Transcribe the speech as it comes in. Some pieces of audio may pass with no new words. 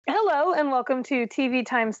and welcome to TV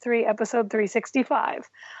x3, episode 365.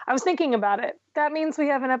 I was thinking about it. That means we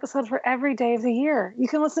have an episode for every day of the year. You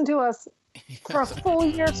can listen to us for a full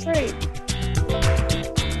year straight.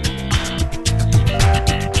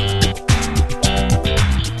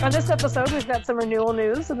 On this episode, we've got some renewal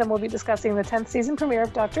news, and then we'll be discussing the 10th season premiere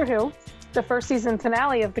of Doctor Who, the first season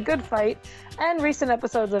finale of The Good Fight, and recent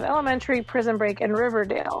episodes of Elementary, Prison Break, and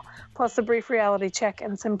Riverdale, plus a brief reality check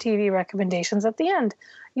and some TV recommendations at the end.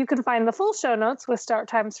 You can find the full show notes with start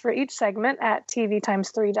times for each segment at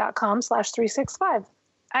tvx3.com/365.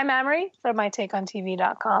 I'm Amory from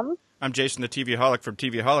mytakeontv.com. I'm Jason the TVholic from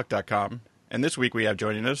tvholic.com, and this week we have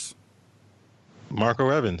joining us Marco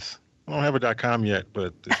Evans. I don't have a .com yet,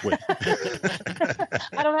 but it's wait.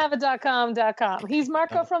 I don't have a .com. He's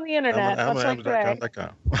Marco from the internet. I don't have a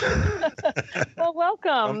 .com. Well,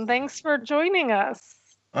 welcome. Thanks for joining us.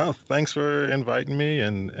 Oh, thanks for inviting me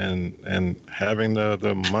and having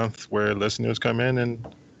the month where listeners come in and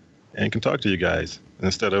can talk to you guys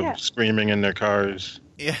instead of screaming in their cars.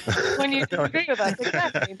 Yeah. When you agree with us,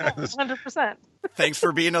 exactly. No, 100%. Thanks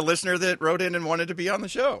for being a listener that wrote in and wanted to be on the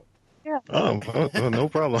show. Yeah. Oh, no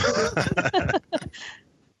problem.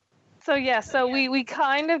 So we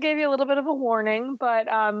kind of gave you a little bit of a warning, but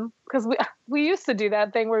because we used to do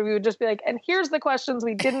that thing where we would just be like, and here's the questions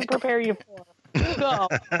we didn't prepare you for. Go.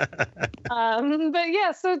 But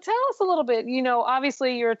yeah, so tell us a little bit. You know,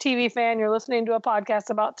 obviously you're a TV fan. You're listening to a podcast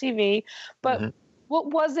about TV, but what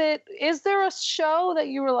was it? Is there a show that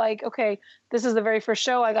you were like, okay, this is the very first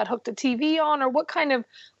show I got hooked to TV on, or what kind of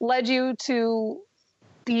led you to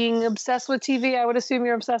being obsessed with TV? I would assume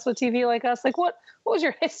you're obsessed with TV like us. Like, what was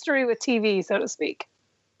your history with TV, so to speak?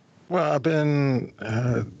 Well, I've been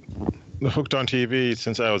hooked on TV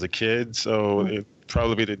since I was a kid, so it'd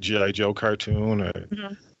probably be the G.I. Joe cartoon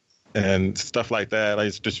and stuff like that. I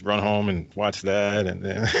used to just run home and watch that, and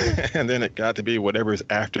then and then it got to be whatever's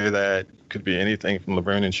after that. Could be anything from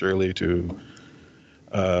Laverne and Shirley to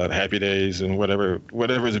Happy Days and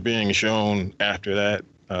whatever's being shown after that.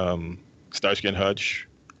 Starsky and Hutch.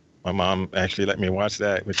 My mom actually let me watch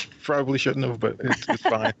that, which probably shouldn't have, but it's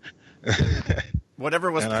fine.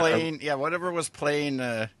 Whatever was playing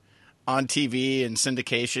on TV and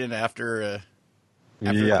syndication after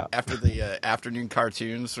the afternoon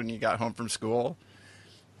cartoons when you got home from school.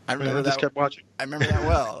 I remember just kept watching. I remember that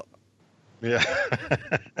well. Yeah.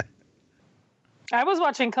 I was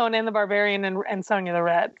watching Conan the Barbarian and Sonya the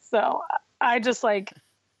Red, so I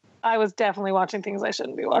was definitely watching things I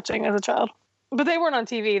shouldn't be watching as a child. But they weren't on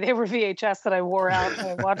TV. They were VHS that I wore out and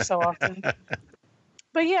I watched so often.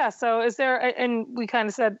 But yeah, so is there, and we kind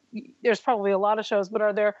of said there's probably a lot of shows, but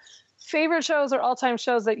are there favorite shows or all-time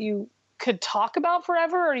shows that you could talk about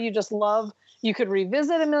forever, or you just love, you could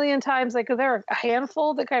revisit a million times? Like, are there a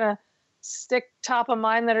handful that kind of stick top of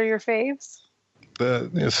mind that are your faves?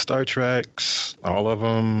 The Star Treks, all of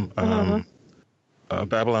them.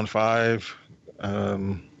 Babylon 5. I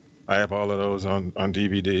have all of those on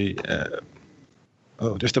DVD.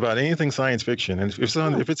 Just about anything science fiction. And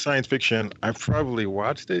if it's science fiction, I've probably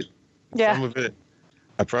watched it. Yeah. Some of it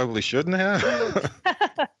I probably shouldn't have.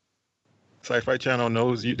 Sci-Fi Channel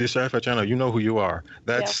knows you. The Sci-Fi Channel, you know who you are.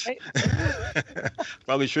 That's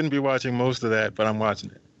probably shouldn't be watching most of that, but I'm watching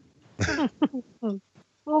it.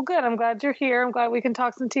 Well, good. I'm glad you're here. I'm glad we can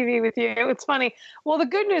talk some TV with you. It's funny. Well, the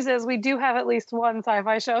good news is we do have at least one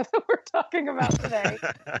sci-fi show that we're talking about today.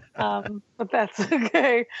 But that's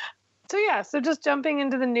okay. So yeah, so just jumping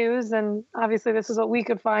into the news, and obviously this is what we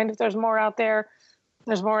could find. If there's more out there,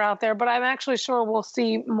 there's more out there. But I'm actually sure we'll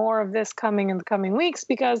see more of this coming in the coming weeks,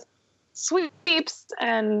 because sweeps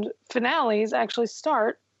and finales actually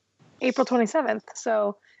start April 27th.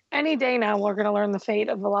 So any day now, we're going to learn the fate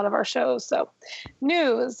of a lot of our shows. So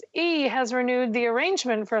news, E! has renewed the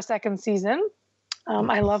arrangement for a second season.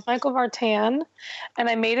 I love Michael Vartan, and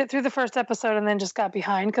I made it through the first episode and then just got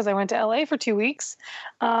behind because I went to LA for 2 weeks.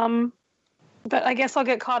 But I guess I'll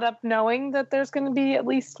get caught up knowing that there's going to be at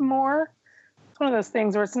least more. It's one of those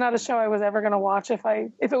things where it's not a show I was ever going to watch if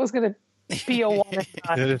it was going to be a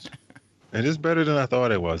one-shot. It is better than I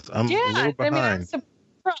thought it was. I'm a little behind. I'm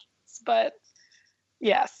surprised, but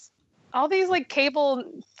yes. All these like cable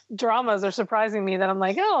dramas are surprising me that I'm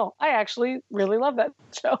like, oh, I actually really love that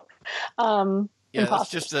show.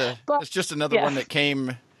 It's just another one that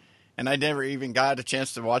came, and I never even got a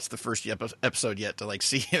chance to watch the first episode yet to like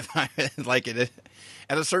see if I like it.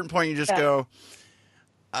 At a certain point, you just go,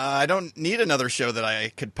 I don't need another show that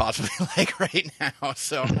I could possibly like right now,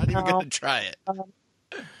 so I'm not even going to try it.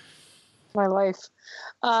 My life.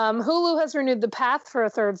 Hulu has renewed The Path for a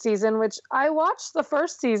third season, which I watched the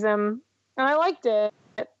first season and I liked it.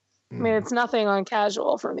 I mean, it's nothing on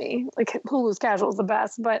casual for me. Like Hulu's casual is the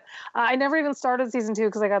best, but I never even started season 2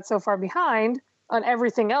 because I got so far behind on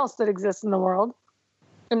everything else that exists in the world.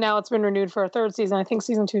 And now it's been renewed for a 3rd season. I think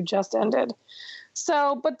season 2 just ended.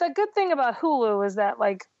 So, but the good thing about Hulu is that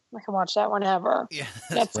like I can watch that whenever. Yeah,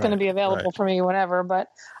 that's going to be available for me whenever. But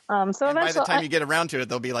so and by the time you get around to it,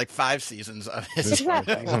 there'll be like 5 seasons of it.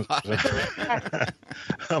 Exactly.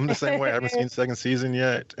 I'm the same way. I haven't seen 2nd season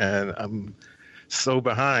yet, and I'm so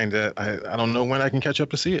behind that I don't know when I can catch up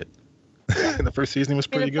to see it. The 1st season was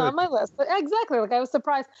pretty good. It's on my list. But exactly. Like I was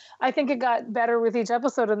surprised. I think it got better with each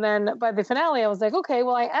episode, and then by the finale, I was like, okay,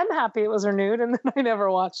 well, I am happy it was renewed, and then I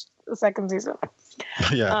never watched the 2nd season.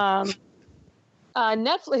 Yeah.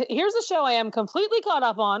 Netflix. Here's a show I am completely caught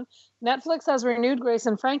up on. Netflix has renewed Grace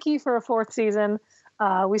and Frankie for a 4th season.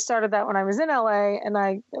 We started that when I was in LA, and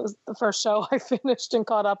it was the first show I finished and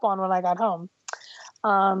caught up on when I got home.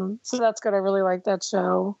 So that's good. I really like that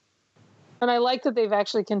show. And I like that they've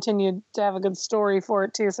actually continued to have a good story for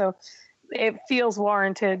it, too. So it feels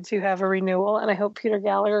warranted to have a renewal. And I hope Peter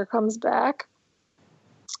Gallagher comes back.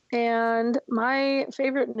 And my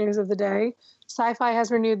favorite news of the day, Sci-Fi has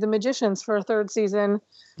renewed The Magicians for a 3rd season.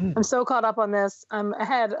 I'm so caught up on this. I'm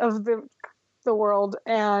ahead of the world,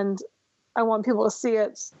 and I want people to see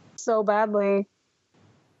it so badly.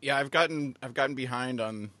 Yeah, I've gotten behind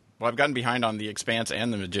on... Well, I've gotten behind on The Expanse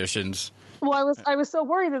and The Magicians. Well, I was so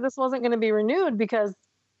worried that this wasn't going to be renewed because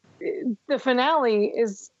the finale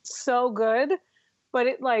is so good, but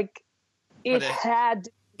it had to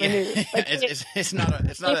be renewed. Like it's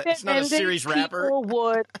not a series wrapper. People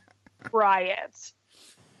would riot.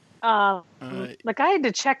 Like I had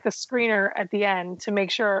to check the screener at the end to make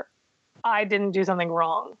sure I didn't do something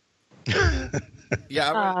wrong.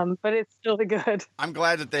 Yeah, but it's really good. I'm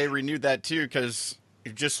glad that they renewed that too, because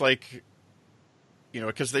just like.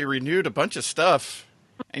 Because they renewed a bunch of stuff,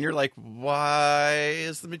 and you're like, why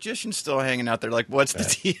is The Magician still hanging out there? Like, what's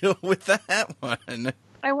the deal with that one?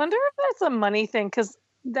 I wonder if that's a money thing, because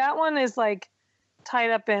that one is, like, tied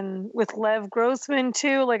up with Lev Grossman,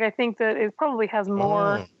 too. Like, I think that it probably has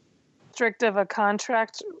more strict of a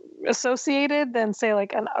contract associated than, say,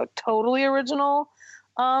 like, a totally original.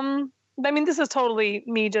 I mean, this is totally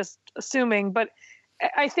me just assuming, but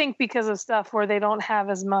I think because of stuff where they don't have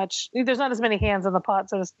as much, there's not as many hands in the pot,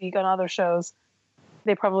 so to speak, on other shows.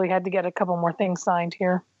 They probably had to get a couple more things signed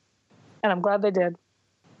here. And I'm glad they did.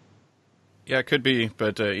 Yeah, it could be.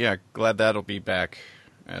 But, glad that'll be back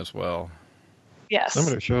as well. Yes. Some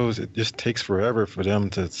of the shows, it just takes forever for them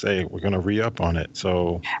to say, we're going to re-up on it.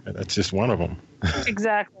 So that's just one of them.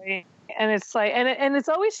 Exactly. And it's like, and it's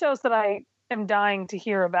always shows that I am dying to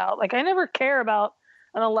hear about. Like, I never care about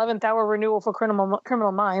an 11th hour renewal for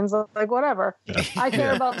Criminal Minds, like whatever. Yeah. I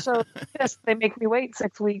care about shows like this. They make me wait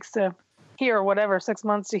 6 weeks to hear, whatever, 6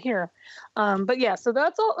 months to hear. But yeah, so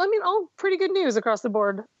that's all. I mean, all pretty good news across the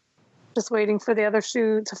board. Just waiting for the other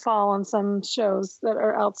shoe to fall on some shows that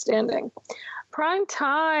are outstanding. Prime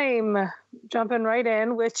time, jumping right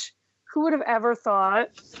in, which who would have ever thought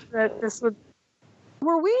that this would...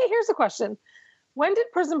 Here's the question. When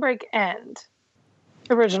did Prison Break end?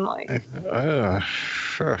 Originally, it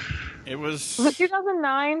was it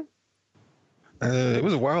 2009? It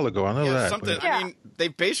was a while ago. I know that. Something. But... I mean, they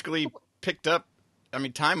basically picked up. I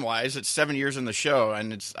mean, time-wise, it's 7 years in the show,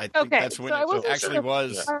 and I think that's when it actually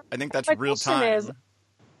was. I think that's real time.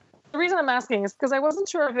 The reason I'm asking is because I wasn't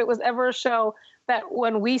sure if it was ever a show that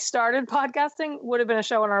when we started podcasting would have been a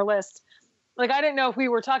show on our list. Like, I didn't know if we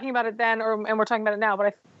were talking about it then and we're talking about it now, but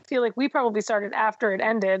I feel like we probably started after it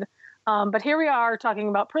ended. But here we are talking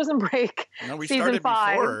about Prison Break. No, we season started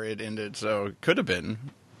 5. Before it ended, so it could have been.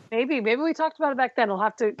 Maybe we talked about it back then. We'll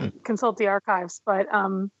have to consult the archives. But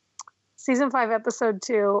season 5, episode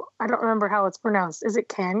 2, I don't remember how it's pronounced. Is it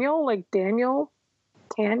Caniel? Like Daniel?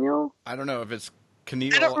 Caniel? I don't know if it's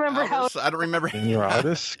Caniel. I don't remember Aldis. I don't remember. Caniel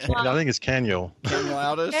Aldis? I think it's Caniel. Caniel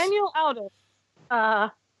Aldis? Caniel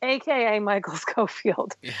Aldis. A.K.A. Michael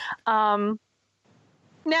Scofield. Yeah.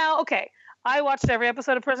 Now, okay. I watched every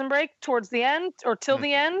episode of Prison Break towards the end or till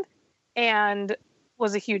the end and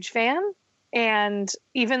was a huge fan. And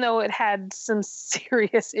even though it had some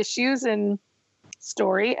serious issues in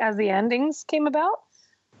story as the endings came about,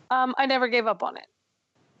 I never gave up on it.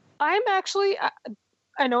 I'm actually,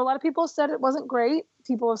 I know a lot of people said it wasn't great.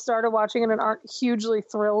 People have started watching it and aren't hugely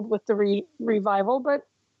thrilled with the revival, but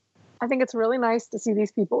I think it's really nice to see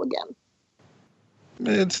these people again.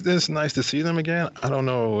 It's nice to see them again. I don't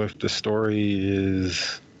know if the story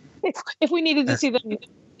is... If we needed to see them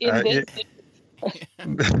in this...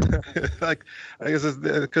 Like, I guess it's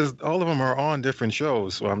because all of them are on different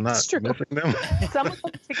shows, so I'm not missing them. Some of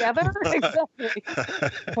them together? Exactly.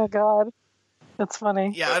 Oh, God. That's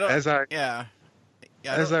funny. Yeah,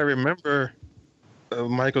 As I remember,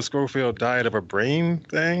 Michael Scofield died of a brain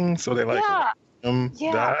thing, so they die.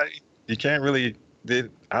 You can't really.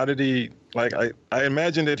 How did he? Like, I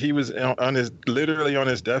imagine that he was literally on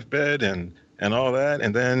his deathbed and all that,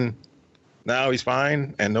 and then now he's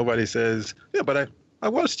fine, and nobody says, yeah, but I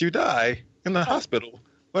watched you die in the hospital.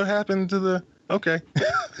 What happened to the? Okay,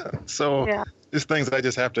 so these things I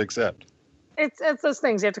just have to accept. It's those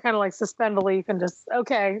things you have to kind of like suspend belief and just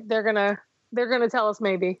they're gonna tell us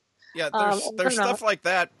maybe. Yeah, there's stuff like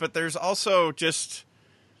that, but there's also just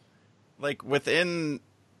like within,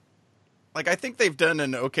 like I think they've done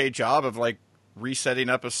an okay job of like resetting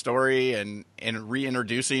up a story and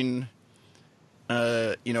reintroducing,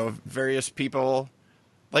 various people.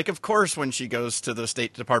 Like, of course, when she goes to the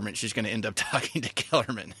State Department, she's going to end up talking to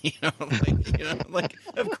Kellerman.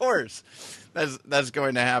 Of course, that's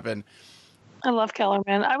going to happen. I love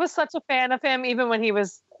Kellerman. I was such a fan of him, even when he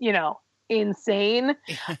was, insane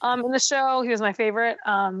in the show. He was my favorite,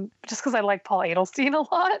 just because I like Paul Adelstein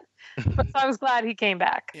a lot. But so I was glad he came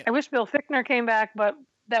back. Yeah. I wish Bill Fichtner came back, but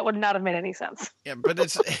that would not have made any sense. Yeah, but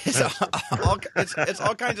it's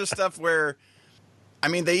all kinds of stuff where, I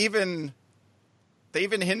mean, they even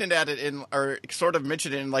hinted at it or sort of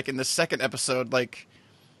mentioned it in the second episode. Like,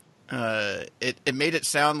 it made it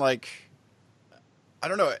sound like, I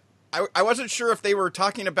don't know. I wasn't sure if they were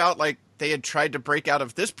talking about like they had tried to break out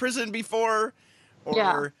of this prison before,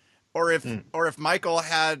 or if Michael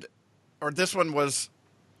had, or this one was,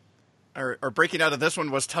 or breaking out of this one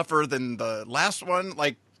was tougher than the last one.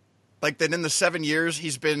 Like that in the 7 years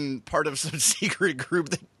he's been part of some secret group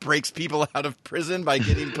that breaks people out of prison by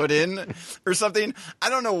getting put in or something. I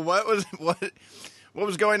don't know what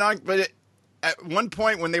was going on, but at one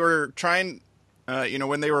point when they were trying,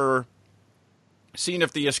 when they were seeing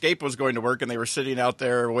if the escape was going to work and they were sitting out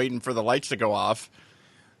there waiting for the lights to go off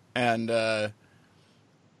and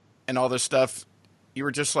all this stuff, you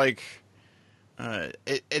were just like,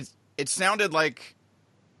 it sounded like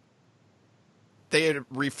they had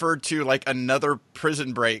referred to like another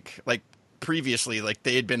prison break, like previously, like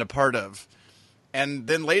they had been a part of. And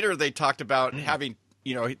then later they talked about having,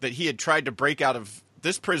 that he had tried to break out of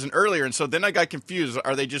this prison earlier. And so then I got confused.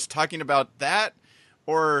 Are they just talking about that,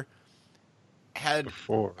 or had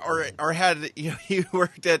before, or had he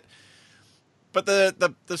worked at? But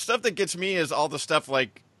the stuff that gets me is all the stuff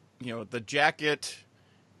like the jacket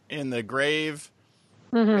in the grave,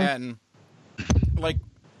 and like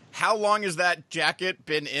how long has that jacket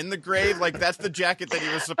been in the grave? Like that's the jacket that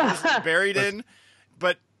he was supposed to be buried in,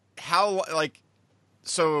 but how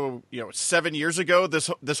 7 years ago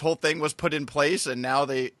this whole thing was put in place, and now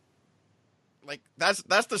they that's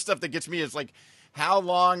the stuff that gets me is like, how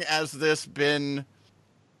long has this been,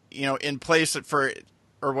 in place for,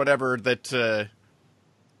 or whatever, that,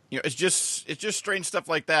 it's just strange stuff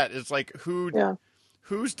like that. It's like, who's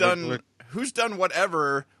done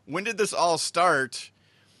whatever? When did this all start?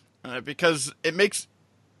 Because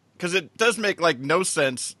it does make like no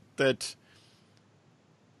sense that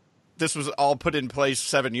this was all put in place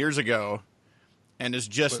 7 years ago and is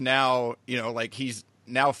just now, he's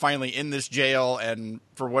now finally in this jail, and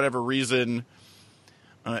for whatever reason.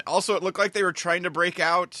 Also, it looked like they were trying to break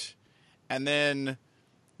out, and then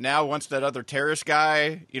now once that other terrorist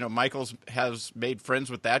guy, Michaels has made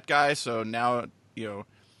friends with that guy, so now,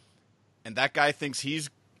 and that guy thinks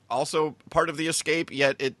he's also part of the escape,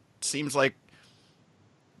 yet it seems like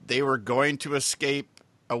they were going to escape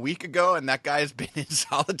a week ago, and that guy's been in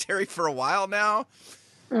solitary for a while now.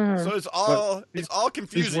 So it's all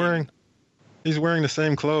confusing. He's wearing the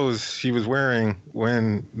same clothes he was wearing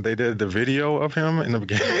when they did the video of him in the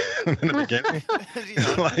beginning.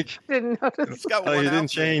 Didn't notice. He didn't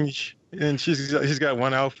change, and he's got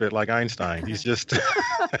one outfit like Einstein. He's just.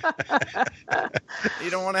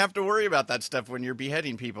 You don't want to have to worry about that stuff when you're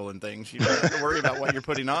beheading people and things. You don't have to worry about what you're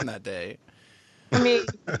putting on that day. I mean,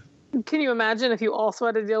 can you imagine if you also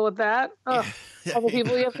had to deal with that? All the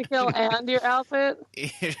people you have to kill and your outfit.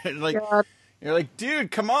 God. You're like,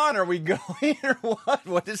 dude, come on, are we going or what?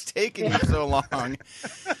 What is taking you so long?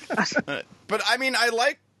 But I mean, I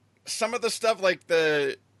like some of the stuff, like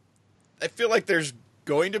I feel like there's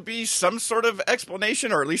going to be some sort of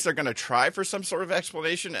explanation, or at least they're going to try for some sort of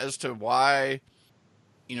explanation as to why,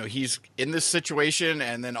 he's in this situation,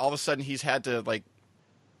 and then all of a sudden he's had to like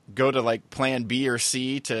go to like plan B or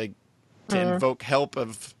C to invoke help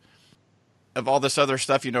of all this other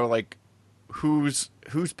stuff, like who's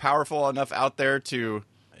powerful enough out there to,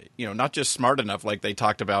 not just smart enough, like they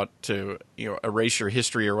talked about, to, erase your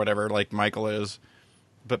history or whatever, like Michael is,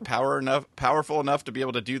 but powerful enough to be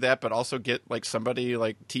able to do that, but also get like somebody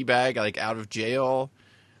like Teabag like out of jail.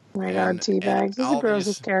 Oh my God, Teabag. He's the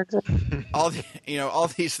grossest character. All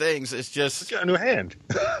these things. It's just he's got a new hand.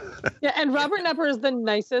 Yeah, and Robert Knepper is the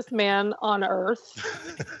nicest man on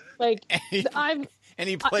earth. Like and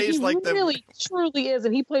he plays he really truly is,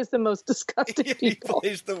 and he plays the most disgusting people. He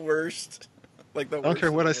plays the worst. Like the worst. I don't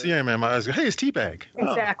care what I see him in my eyes. Go, hey, it's Teabag.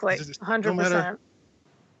 Exactly, 100%.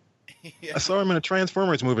 I saw him in a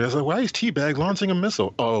Transformers movie. I was like, why is Teabag launching a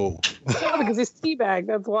missile? Oh. Yeah, because he's Teabag.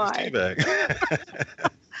 That's why. He's Teabag.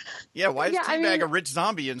 Yeah, why is Teabag a rich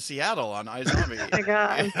zombie in Seattle on iZombie? Oh my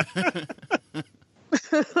God.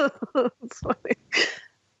 It's funny.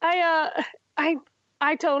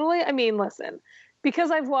 I totally, listen, because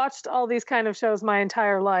I've watched all these kind of shows my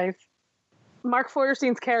entire life, Mark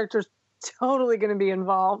Feuerstein's character's totally going to be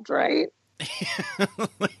involved, right?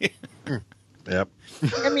 Yep.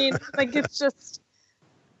 It's just,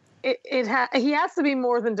 he has to be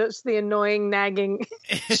more than just the annoying, nagging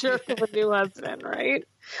jerk of a new husband, right?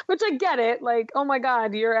 Which I get it. Like, oh my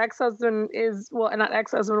God, your ex-husband is, well, not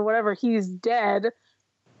ex-husband or whatever, he's dead.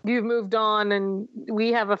 You've moved on and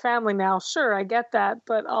we have a family now. Sure, I get that.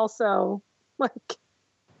 But also, like,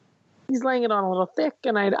 he's laying it on a little thick,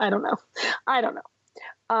 and I don't know.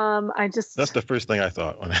 That's the first thing I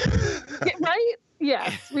thought. Right?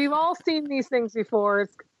 Yes. We've all seen these things before.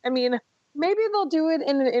 Maybe they'll do it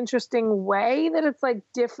in an interesting way that it's, like,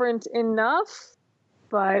 different enough.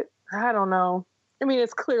 But I don't know.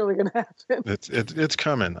 It's clearly going to happen. It's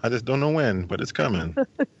coming. I just don't know when, but it's coming.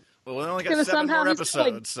 Well, we only got 7 more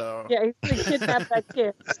episodes, so... Yeah, he's going to kidnap that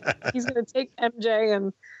kid. He's going to take MJ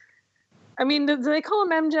and... do they call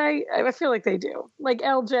him MJ? I feel like they do. Like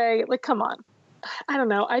LJ, like, come on. I don't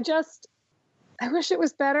know. I wish it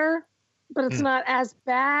was better, but it's not as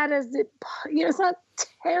bad as it... it's not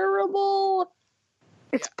terrible.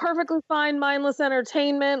 It's perfectly fine, mindless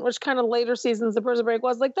entertainment, which kind of later seasons of Prison Break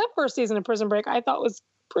was. Like, that first season of Prison Break, I thought was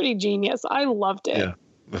pretty genius. I loved it. Yeah.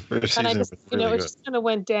 The first season was really it just kind of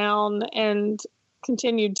went down and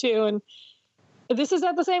continued to. And this is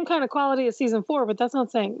at the same kind of quality as season 4, but that's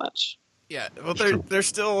not saying much. Yeah, well, they're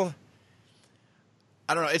still.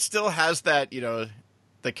 I don't know. It still has that,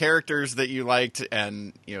 the characters that you liked,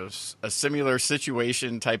 and a similar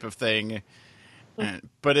situation type of thing.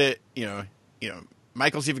 But it,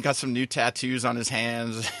 Michael's even got some new tattoos on his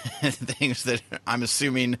hands, and things that I'm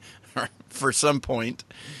assuming are for some point,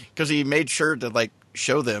 because he made sure to like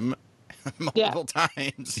show them multiple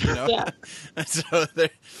times, Yeah. So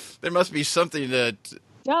there must be something that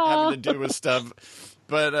having to do with stuff,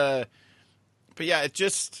 but yeah,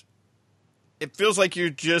 it feels like you're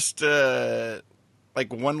just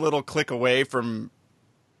like one little click away from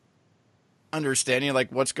understanding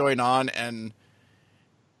like what's going on, and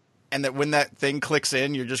that when that thing clicks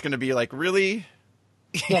in, you're just going to be like, really?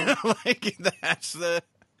 Yeah. Like that's the.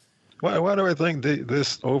 Why do I think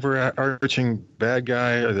this overarching bad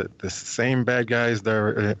guy, or the same bad guys that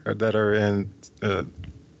are in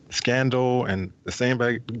Scandal, and the same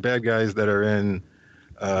bad guys that are in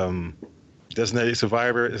Designated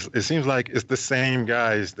Survivor, it seems like it's the same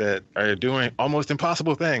guys that are doing almost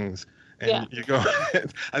impossible things, and you go,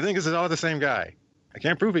 I think it's all the same guy. I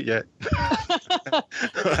can't prove it yet.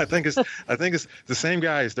 I think it's the same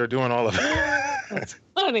guys. They're doing all of it. That's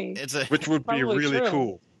funny. Which would be really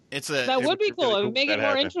cool. That would be cool. It would make it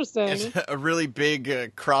more interesting. It's a really big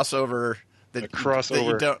crossover that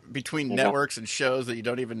you don't, between networks and shows that you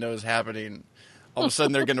don't even know is happening. All of a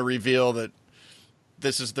sudden, they're going to reveal that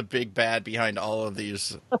this is the big bad behind all of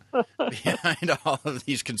these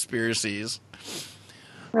conspiracies.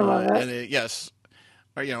 I love it. And yes,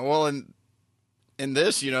 well, in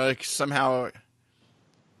this, it somehow,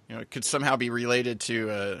 it could somehow be related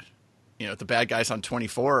to. The bad guys on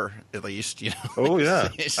 24, at least, Oh, yeah.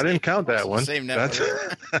 I didn't count that one. Same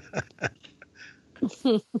network.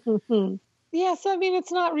 Yeah, so,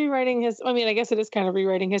 it's not rewriting I guess it is kind of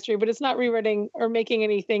rewriting history, but it's not rewriting or making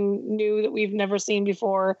anything new that we've never seen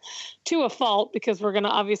before to a fault, because we're going to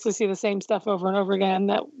obviously see the same stuff over and over again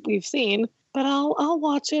that we've seen. But I'll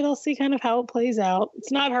watch it. I'll see kind of how it plays out.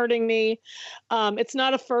 It's not hurting me. It's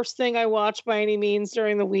not a first thing I watch by any means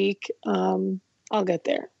during the week. I'll get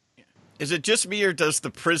there. Is it just me, or does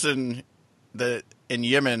the prison in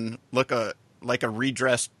Yemen look like a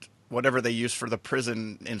redressed whatever they used for the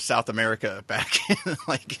prison in South America back in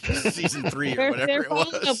like season 3 or whatever it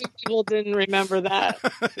was? People didn't remember that.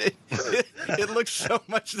 it looks so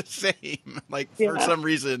much the same. Like for some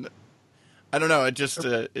reason, I don't know. It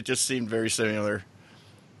just seemed very similar.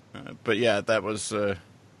 But yeah, that was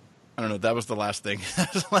don't know. That was the last thing.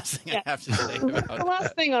 That was the last thing I have to say about the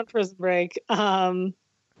last thing on Prison Break.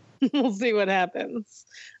 We'll see what happens.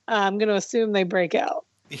 I'm going to assume they break out.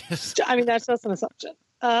 Yes. I mean, that's just an assumption.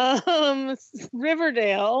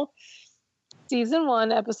 Riverdale, Season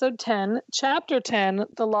 1, Episode 10, Chapter 10,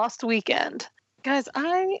 The Lost Weekend. Guys,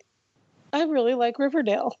 I really like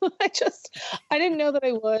Riverdale. I didn't know that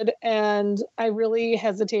I would, and I really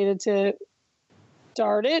hesitated to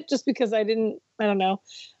start it just because I don't know.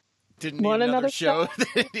 Didn't need another show.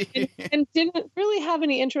 and didn't really have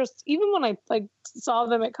any interest, even when I saw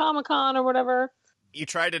them at Comic-Con or whatever. You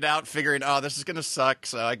tried it out figuring, oh, this is going to suck,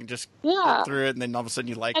 so I can just get through it, and then all of a sudden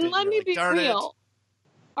you liked it. And let me be real.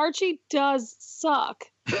 Archie does suck,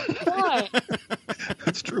 but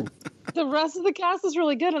that's true. The rest of the cast is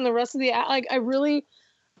really good, and the rest of the I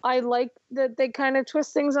like that they kind of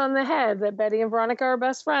twist things on the head. That Betty and Veronica are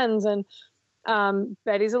best friends, and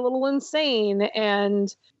Betty's a little insane,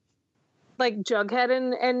 and like Jughead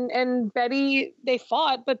and Betty, they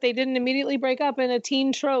fought, but they didn't immediately break up in a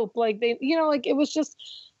teen trope. Like it was just,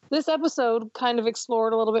 this episode kind of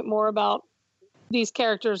explored a little bit more about these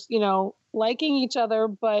characters, liking each other,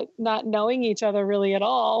 but not knowing each other really at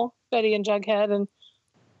all. Betty and Jughead, and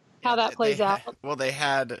how that plays out. Well, they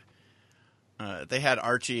had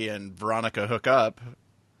Archie and Veronica hook up.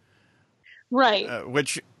 Right.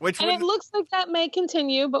 Which and it looks like that may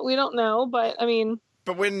continue, but we don't know. But I mean,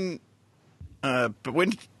 but when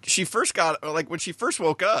she first when she first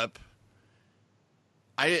woke up,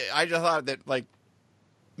 I just thought that like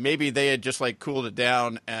maybe they had just like cooled it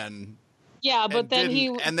down and but then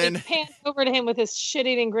it panned over to him with his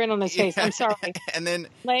shit-eating grin on his face. I'm sorry. And then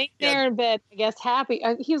laying there in bed, I guess happy.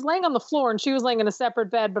 He was laying on the floor and she was laying in a separate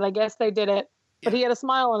bed, but I guess they did it. But he had a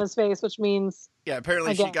smile on his face, which means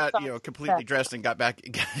apparently she got completely dressed and got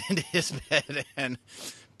into his bed,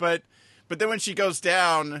 but then when she goes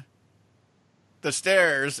down the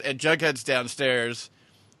stairs and Jughead's downstairs,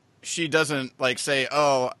 she doesn't like say,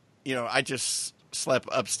 "Oh, I just slept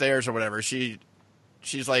upstairs" or whatever. She's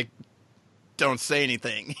like, "Don't say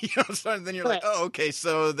anything," So then you're like, "Oh, okay,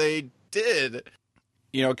 so they did,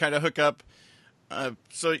 kind of hook up."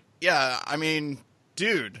 So yeah, I mean,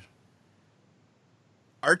 dude.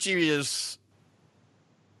 Archie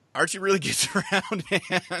really gets around,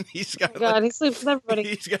 man. He's got he sleeps with everybody.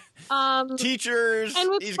 He's got teachers.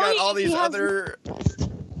 And he's got all these other.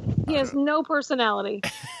 He has no personality.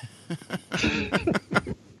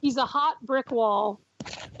 He's a hot brick wall,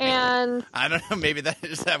 and I don't know. Maybe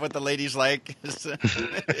is that what the ladies like? Is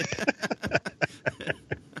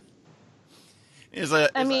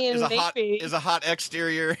a hot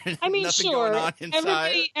exterior. I mean, nothing sure. Going on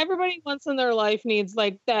inside. Everybody once in their life needs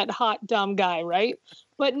like that hot dumb guy, right?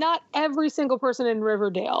 But not every single person in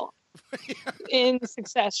Riverdale in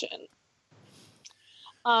succession.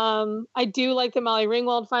 I do like that Molly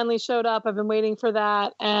Ringwald finally showed up. I've been waiting for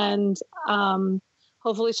that, and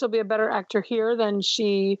hopefully she'll be a better actor here than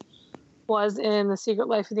she was in The Secret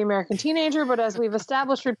Life of the American Teenager. But as we've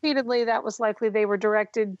established repeatedly, that was likely they were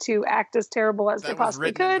directed to act as terrible as they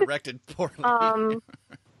possibly could. And directed poorly.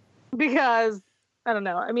 Because I don't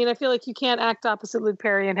know. I mean, I feel like you can't act opposite Luke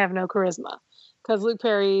Perry and have no charisma, because Luke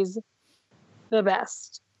Perry's the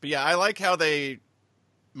best. But yeah, I like how they,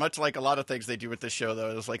 much like a lot of things they do with this show,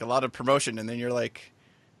 though, it's like a lot of promotion, and then you're like,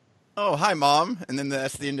 "Oh, hi, Mom," and then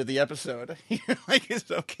that's the end of the episode. You're like, it's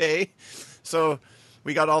okay. So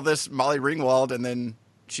we got all this Molly Ringwald, and then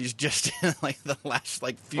she's just in like the last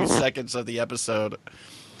like few seconds of the episode.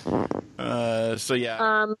 So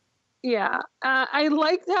yeah. I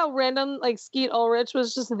liked how random like Skeet Ulrich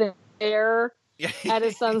was just there at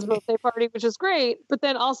his son's birthday party, which is great, but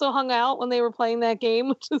then also hung out when they were playing that game,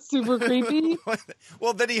 which is super creepy.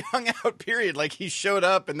 Well, then he hung out, period. Like, he showed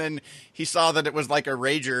up, and then he saw that it was like a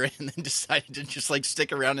rager, and then decided to just like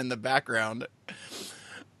stick around in the background.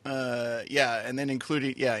 And then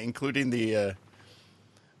including the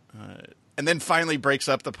and then finally breaks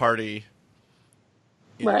up the party,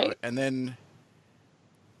 right? Know,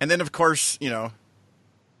 and then of course,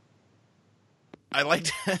 I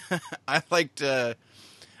liked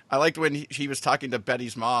when he was talking to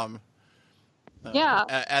Betty's mom.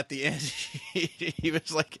 At the end, he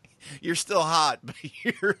was like, "You're still hot, but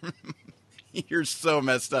you're so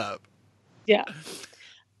messed up." Yeah.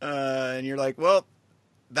 And you're like, well,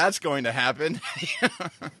 that's going to happen.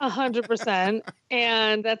 100%.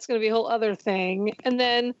 And that's going to be a whole other thing. And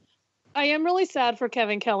then I am really sad for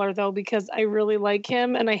Kevin Keller, though, because I really like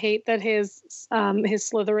him, and I hate that his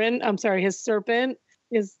serpent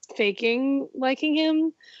is faking liking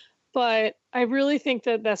him. But I really think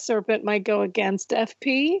that serpent might go against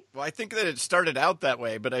FP. Well, I think that it started out that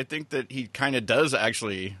way, but I think that he kind of does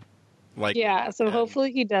actually Like, so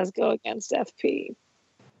hopefully he does go against FP.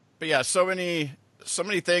 But yeah, so many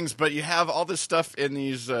things. But you have all this stuff in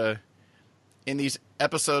these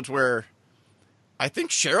episodes where I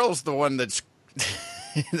think Cheryl's the one that's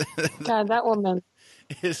God, that woman.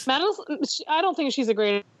 I don't think she's a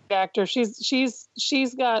great actor. She's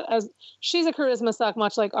got a charisma suck,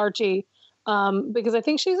 much like Archie, because I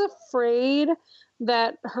think she's afraid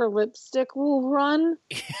that her lipstick will run.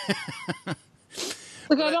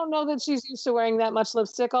 I don't know that she's used to wearing that much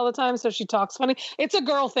lipstick all the time, so she talks funny. It's a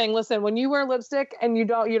girl thing. Listen, when you wear lipstick and you're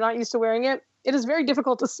not used to wearing it, it is very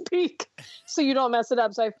difficult to speak, so you don't mess it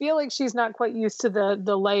up. So I feel like she's not quite used to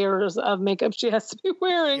the layers of makeup she has to be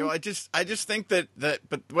wearing. I just think that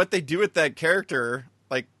but what they do with that character,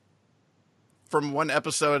 like from one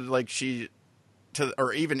episode, like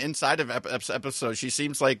or even inside of episode, she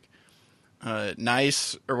seems like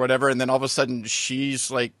nice or whatever, and then all of a sudden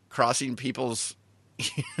she's like crossing people's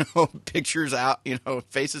pictures out,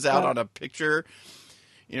 faces out on a picture.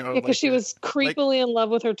 Because she was creepily in love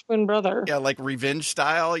with her twin brother. Yeah, like revenge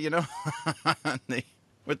style,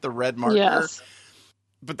 with the red marker. Yes.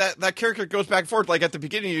 But that character goes back and forth. Like at the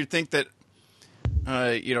beginning, you'd think that,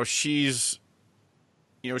 she's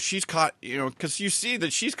caught, because you see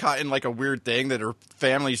that she's caught in like a weird thing that her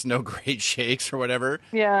family's no great shakes or whatever.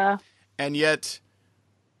 Yeah. And yet,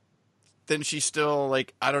 then she's still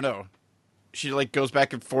like, I don't know. She like goes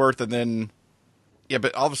back and forth, and then, yeah,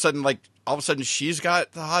 but all of a sudden she's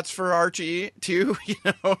got the hots for Archie too,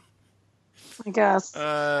 I guess.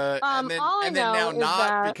 And then now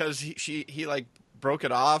not because he like broke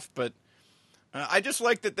it off, but I just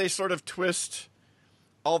like that they sort of twist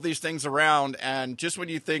all these things around, and just when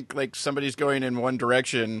you think like somebody's going in one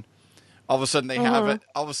direction, all of a sudden they have it.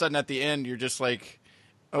 All of a sudden at the end, you're just like,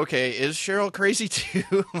 okay, is Cheryl crazy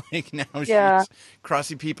too? Like now she's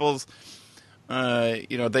crossing people's. They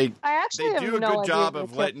do a good job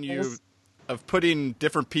of letting you, of putting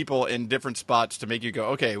different people in different spots to make you go,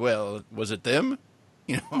 okay, well, was it them?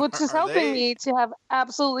 Which is helping me to have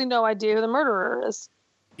absolutely no idea who the murderer is.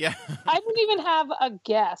 Yeah. I don't even have a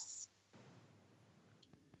guess.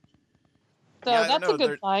 So that's a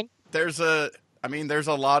good sign. There's a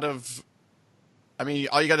lot of, all you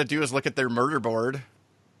got to do is look at their murder board.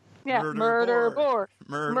 Yeah, murder board.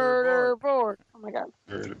 Oh my God.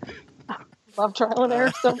 Love trial and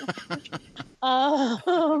error so much.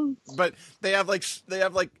 But they have like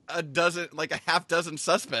a half dozen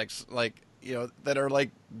suspects, that are like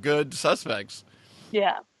good suspects.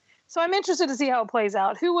 Yeah. So I'm interested to see how it plays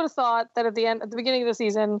out. Who would have thought that at the beginning of the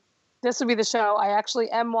season, this would be the show I actually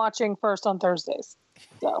am watching first on Thursdays.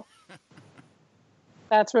 So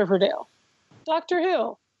that's Riverdale. Doctor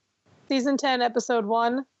Who, season 10, episode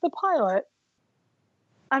 1, the pilot.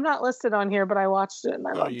 I'm not listed on here, but I watched it and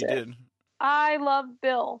I loved it. Oh, you did? I love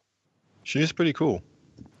Bill. She's pretty cool.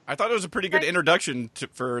 I thought it was a pretty good introduction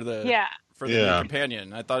for the new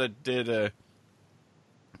companion. I thought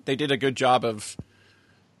they did a good job of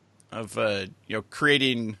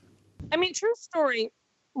creating. I mean, true story,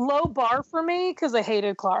 low bar for me because I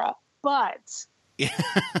hated Clara, but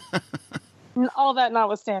all that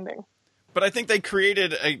notwithstanding. But I think they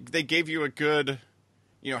they gave you a good,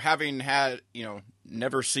 having had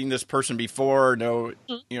never seen this person before,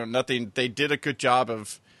 nothing. They did a good job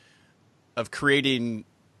of creating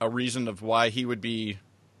a reason of why he would be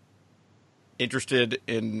interested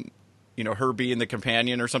in, her being the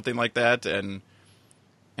companion or something like that. And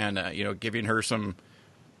giving her some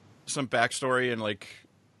backstory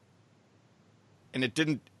and it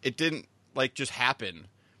didn't like just happen.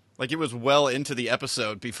 Like it was well into the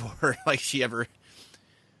episode before like she ever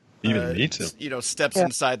even meets him. Steps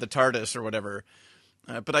inside the TARDIS or whatever.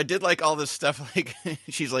 But I did like all this stuff. Like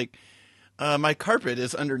she's like, my carpet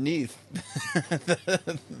is underneath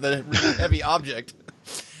the really heavy object.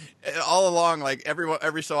 All along, like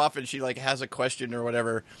every so often, she like has a question or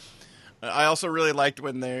whatever. I also really liked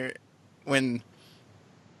when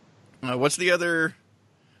what's the other,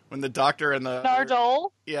 when the doctor and the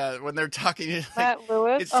Nardole. When they're talking. Matt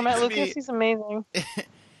Lewis. Matt Lucas, he's amazing.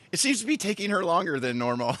 It seems to be taking her longer than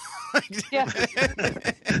normal. Yeah.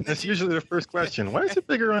 That's usually the first question. Why is it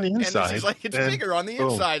bigger on the inside? And she's like, it's bigger on the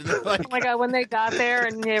inside. And like, oh my God, when they got there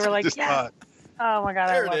and they were like, yes. Oh my God,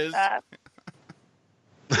 I loved that.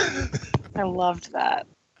 I loved that.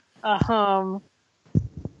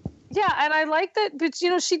 Yeah, and I like that, but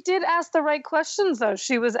she did ask the right questions though.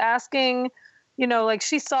 She was asking, like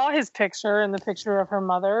she saw his picture and the picture of her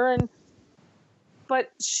mother,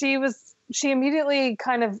 but she immediately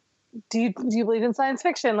kind of, do you believe in science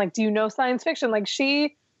fiction? Like, do you know science fiction? Like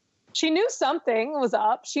she knew something was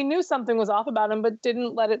up. She knew something was off about him, but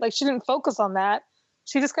didn't let it, like she didn't focus on that.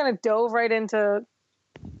 she just kind of dove right into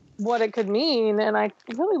what it could mean. And I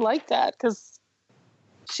really liked that because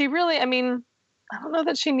she really, I mean, I don't know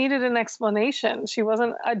that she needed an explanation. She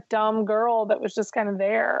wasn't a dumb girl that was just kind of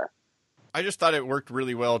there. I just thought it worked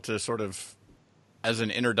really well to sort of, as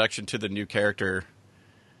an introduction to the new character,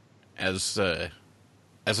 as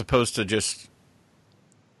opposed to just,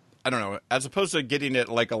 I don't know, as opposed to getting it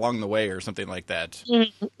like along the way or something like that.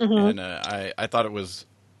 Mm-hmm. And I thought it was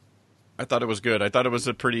good. I thought it was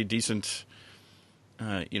a pretty decent,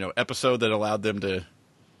 episode that allowed them to,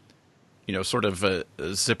 sort of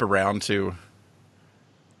zip around to,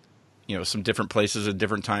 some different places at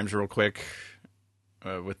different times real quick,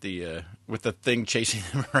 with the thing chasing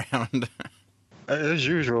them around. As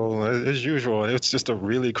usual, it's just a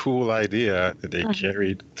really cool idea that they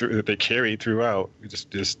carried throughout.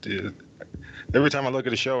 Just every time I look at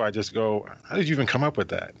the show, I just go, "How did you even come up with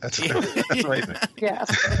that?" That's amazing. Yeah.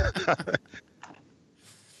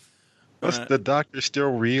 The Doctor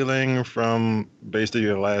still reeling from basically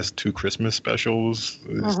the last 2 Christmas specials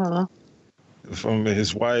from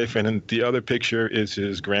his wife, and then the other picture is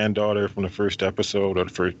his granddaughter from the first episode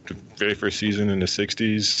of the very first season in the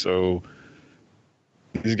 60s. So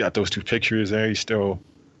he's got those 2 pictures there. He's still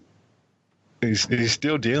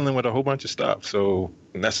dealing with a whole bunch of stuff. So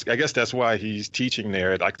I guess that's why he's teaching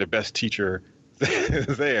there, like the best teacher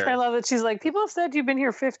there. I love that she's like, people have said you've been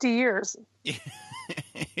here 50 years. Yeah.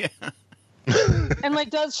 And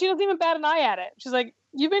like, she doesn't even bat an eye at it. She's like,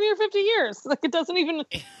 you've been here 50 years. Like, it doesn't even,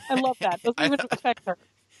 I love that. It doesn't even affect her.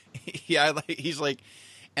 Yeah, he's like,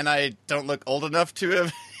 and I don't look old enough to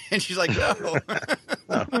have, and she's like, no.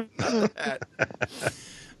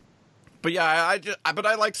 But yeah, but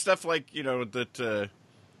I like stuff like, that,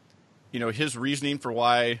 his reasoning for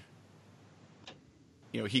why,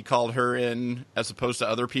 he called her in as opposed to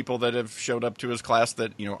other people that have showed up to his class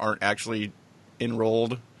that, aren't actually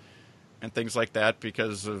enrolled and things like that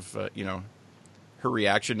because of, her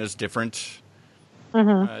reaction is different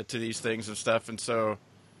to these things and stuff. And so,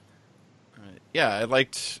 I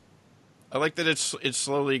liked that it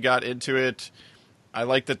slowly got into it. I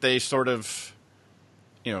like that they sort of,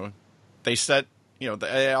 they set,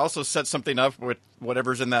 they also set something up with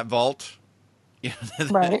whatever's in that vault,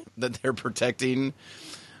 right. that they're protecting,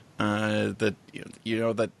 that's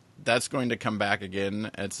going to come back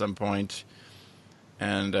again at some point.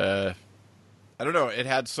 And, I don't know, it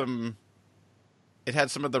had some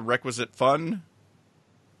of the requisite fun,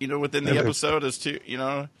 within the episode as to,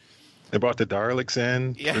 They brought the Daleks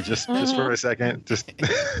in for just for a second. Just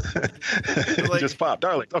just pop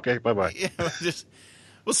Daleks. Okay, bye-bye. Yeah,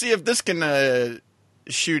 we'll see if this can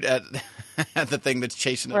shoot at the thing that's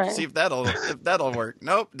chasing us. Right. See if that'll work.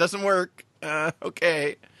 Nope, doesn't work.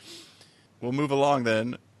 Okay. We'll move along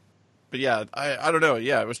then. But yeah, I don't know.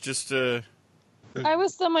 Yeah, it was just I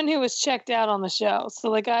was someone who was checked out on the show. So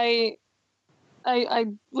like I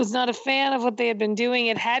was not a fan of what they had been doing.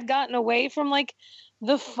 It had gotten away from like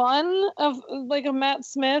the fun of like a Matt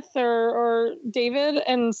Smith or David.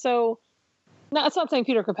 And so it's not saying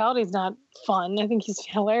Peter Capaldi's not fun. I think he's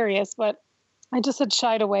hilarious, but I just had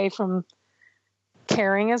shied away from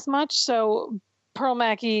caring as much. So Pearl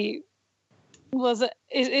Mackie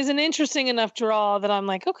is an interesting enough draw that I'm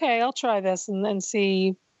like, okay, I'll try this and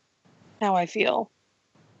see how I feel.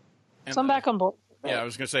 And so I'm back on board. Yeah, I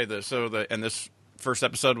was going to say this. And this first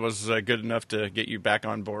episode was good enough to get you back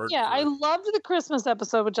on board. Yeah, I loved the Christmas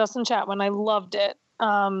episode with Justin Chatwin. I loved it.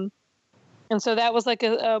 And so that was like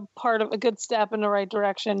a part of a good step in the right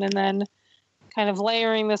direction. And then kind of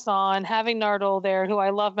layering this on, having Nardole there, who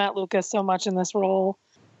I love Matt Lucas so much in this role.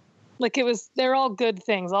 Like they're all good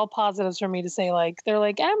things, all positives for me to say. Like, they're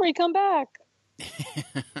like, Emery, come back.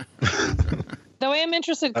 Though I am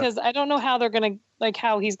interested because I don't know how they're going to, like,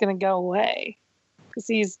 how he's going to go away. Because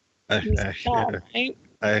he's gone, right?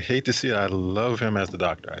 I hate to see it. I love him as the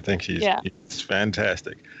Doctor. I think he's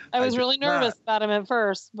fantastic. I was really nervous about him at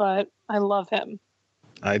first, but I love him.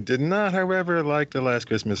 I did not, however, like the last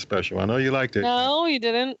Christmas special. I know you liked it. No, you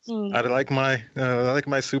didn't. I like my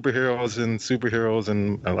superheroes,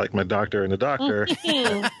 and I like my Doctor and the Doctor.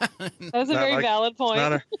 That's a very valid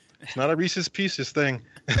point. It's not a Reese's Pieces thing.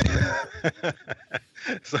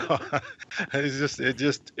 So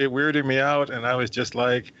it weirded me out, and I was just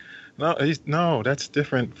like, no, that's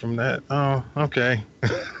different from that. Oh, okay.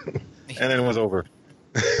 And then it was over.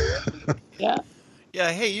 Yeah.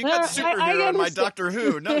 Yeah, hey, you got superhero in my Doctor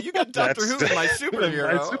Who. No, you got Doctor Who in my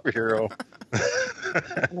superhero.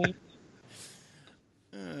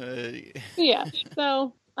 Yeah,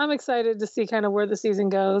 so I'm excited to see kind of where the season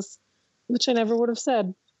goes, which I never would have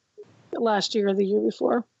said last year or the year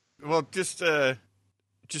before. Well, just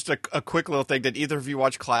just a quick little thing. Did either of you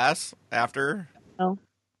watch Class after? No.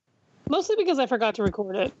 Mostly because I forgot to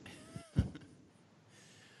record it.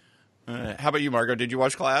 How about you, Margo? Did you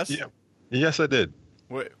watch Class? Yeah. Yes, I did.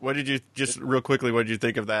 What did you, just real quickly, what did you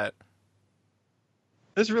think of that?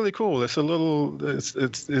 It's really cool.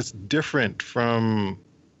 It's different from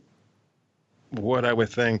what I would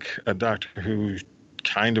think a Doctor Who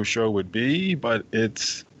kind of show would be, but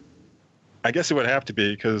I guess it would have to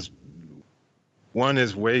be, because one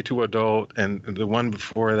is way too adult, and the one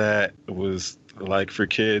before that was like for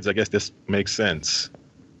kids. I guess this makes sense.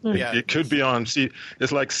 Yeah, it could be on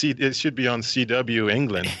it should be on CW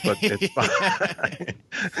England, but it's fine.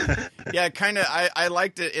 Yeah, kind of. I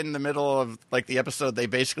liked it in the middle of like the episode. They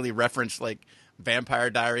basically referenced like Vampire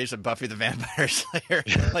Diaries and Buffy the Vampire Slayer,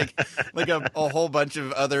 like a whole bunch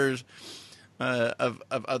of others of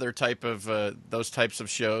other type of those types of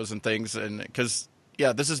shows and things. And because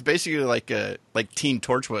this is basically like Teen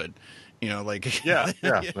Torchwood. Like yeah,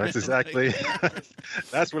 that's exactly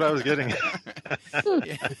that's what I was getting at.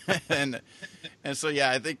 and so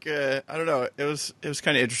I think I don't know, it was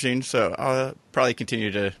kind of interesting. So I'll probably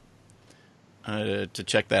continue to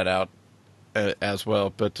check that out as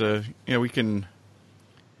well. But we can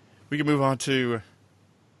move on to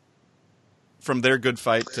from their good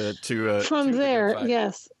fight to from there.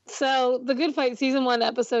 Yes. So the Good Fight, season 1,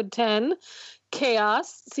 episode 10,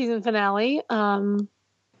 Chaos, season finale.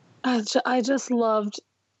 I just loved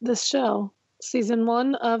this show. Season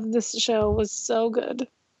 1 of this show was so good.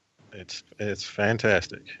 It's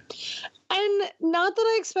fantastic. And not that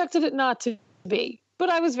I expected it not to be,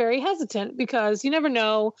 but I was very hesitant because you never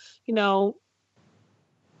know,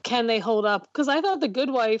 can they hold up? Because I thought The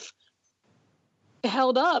Good Wife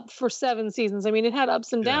held up for 7 seasons. I mean, it had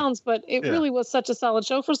ups and downs, but it really was such a solid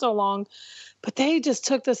show for so long. But they just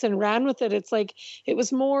took this and ran with it. It's like it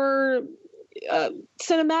was more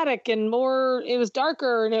cinematic and more, it was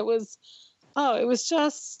darker, and it was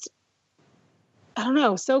just, I don't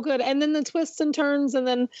know, so good. And then the twists and turns, and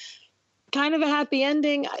then kind of a happy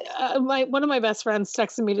ending. One of my best friends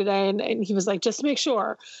texted me today, and he was like, just to make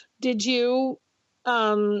sure, did you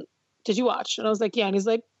watch? And I was like, yeah. And he's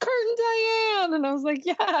like, Kurt and Diane. And I was like,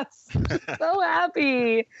 yes. So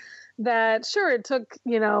happy that, sure, it took,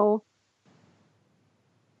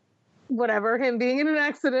 whatever, him being in an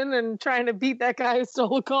accident and trying to beat that guy who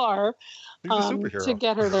stole a car to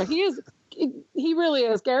get her there. He really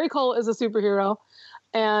is. Gary Cole is a superhero.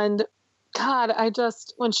 And God,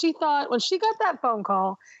 when she got that phone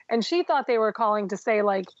call and she thought they were calling to say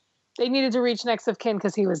like they needed to reach next of kin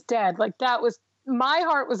because he was dead, like that was, my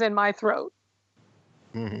heart was in my throat.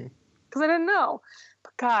 Mm-hmm. Because I didn't know.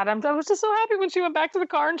 But God, I was just so happy when she went back to the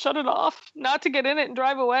car and shut it off, not to get in it and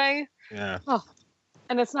drive away. Yeah. Oh.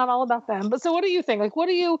 And it's not all about them. But so what do you think? Like,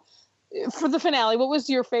 for the finale, what was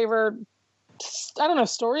your favorite, I don't know,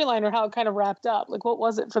 storyline or how it kind of wrapped up? Like, what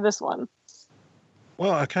was it for this one?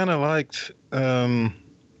 Well, I kind of liked,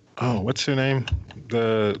 what's her name?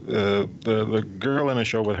 The girl in the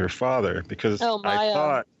show with her father, because Maya. I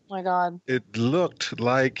thought, oh my God, it looked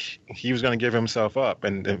like he was going to give himself up.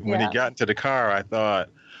 And when he got into the car, I thought,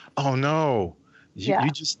 oh no,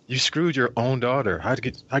 you screwed your own daughter. How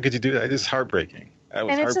could you do that? It's heartbreaking.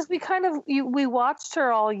 And it's just, we watched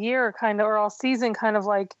her all year or all season kind of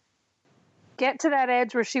like get to that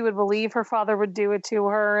edge where she would believe her father would do it to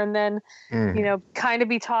her, and then, kind of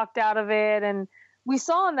be talked out of it. And we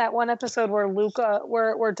saw in that one episode where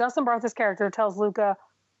where Dustin Bartha's character tells Luca,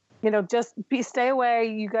 just stay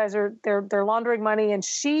away. You guys they're laundering money. And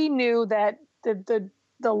she knew that the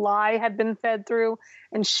lie had been fed through,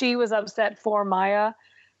 and she was upset for Maya.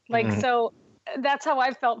 So that's how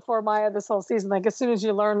I felt for Maya this whole season. Like, as soon as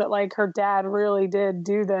you learn that, like, her dad really did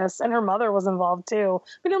do this, and her mother was involved too.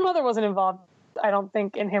 I mean, her mother wasn't involved, I don't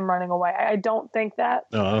think, in him running away. I don't think that.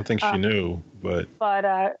 No, I don't think she knew, but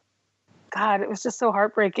God, it was just so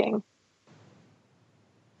heartbreaking.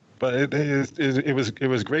 But it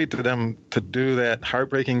was great to them to do that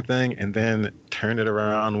heartbreaking thing and then turn it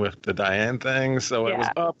around with the Diane thing. So it was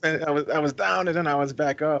up and I was down and then I was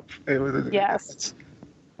back up. It was That's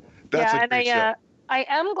a great show. I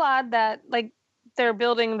am glad that like they're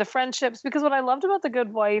building the friendships, because what I loved about The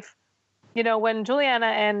Good Wife, when Juliana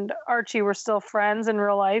and Archie were still friends in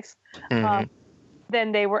real life,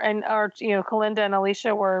 then they were, and Kalinda and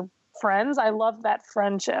Alicia were friends. I loved that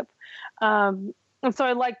friendship. And so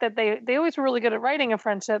I liked that they always were really good at writing a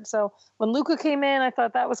friendship. So when Luca came in, I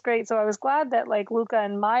thought that was great. So I was glad that like Luca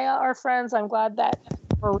and Maya are friends. I'm glad that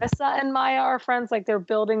Marissa and Maya are friends. Like they're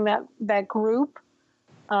building that group.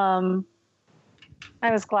 I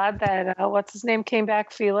was glad that what's his name came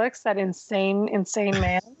back, Felix, that insane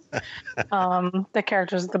man. The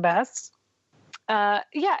character's the best.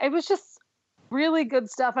 It was just really good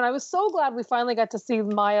stuff. And I was so glad we finally got to see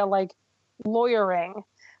Maya, like, lawyering,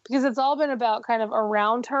 because it's all been about kind of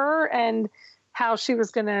around her and how she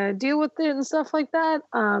was going to deal with it and stuff like that.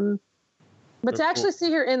 But to actually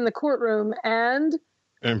see her in the courtroom and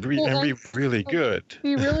be really good.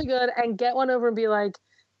 Be really good and get one over and be like,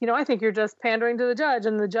 I think you're just pandering to the judge,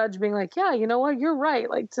 and the judge being like, yeah, you know what, you're right.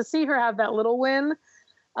 Like, to see her have that little win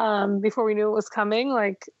before we knew it was coming,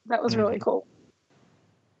 like, that was really cool.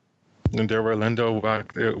 And Delroy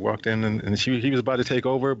Lindo walked in, and he was about to take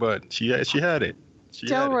over, but she had it.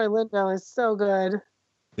 Delroy Lindo is so good.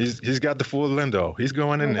 He's got the full Lindo. He's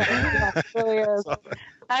going in there. Yeah, really is.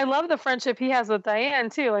 I love the friendship he has with Diane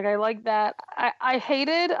too. Like, I like that. I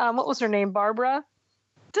hated what was her name, Barbara.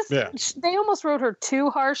 They almost wrote her too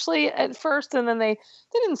harshly at first, and then they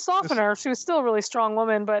didn't soften her. She was still a really strong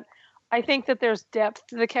woman, but I think that there's depth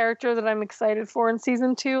to the character that I'm excited for in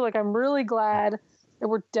season 2. Like, I'm really glad that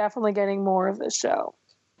we're definitely getting more of this show.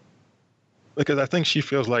 Because I think she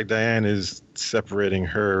feels like Diane is separating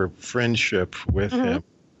her friendship with him,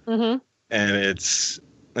 and it's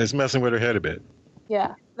messing with her head a bit.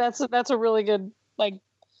 Yeah, that's a really good, like,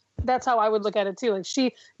 that's how I would look at it too. Like,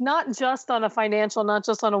 she, not just on a financial, not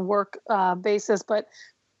just on a work basis, but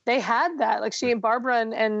they had that, like, she and Barbara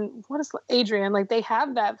and what is Adrian, like, they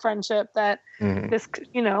have that friendship that this,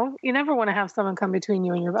 you never want to have someone come between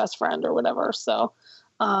you and your best friend or whatever. So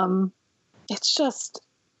it's just,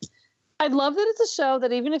 I love that it's a show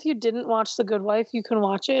that even if you didn't watch The Good Wife, you can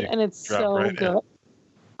watch it, and it's so good.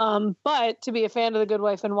 But to be a fan of The Good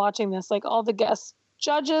Wife and watching this, like, all the guest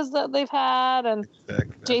judges that they've had, and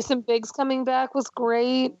Jason Biggs coming back was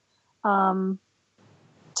great.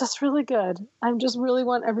 Just really good. I just really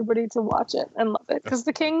want everybody to watch it and love it, because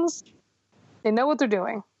the Kings, they know what they're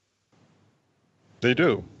doing. They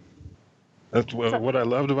do. That's what I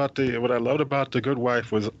loved about the Good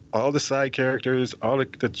Wife was all the side characters, all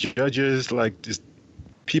the judges, like, just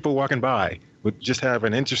people walking by would just have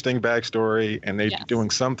an interesting backstory, and they'd be doing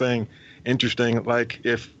something interesting. Like,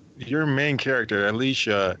 if your main character,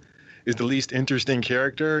 Alicia, is the least interesting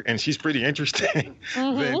character, and she's pretty interesting,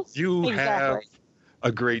 then you have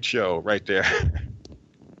a great show right there.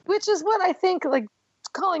 Which is what I think, like,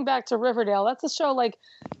 calling back to Riverdale, that's a show, like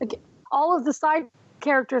all of the side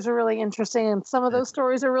characters are really interesting, and some of those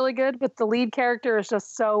stories are really good, but the lead character is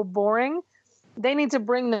just so boring. They need to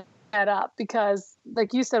bring that up, because,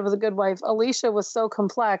 like you said with The Good Wife, Alicia was so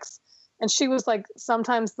complex, and she was, like,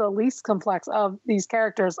 sometimes the least complex of these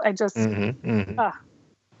characters. I just,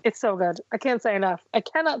 it's so good. I can't say enough. I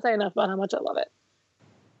cannot say enough about how much I love it.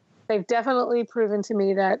 They've definitely proven to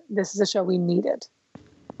me that this is a show we needed.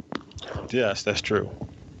 Yes, that's true.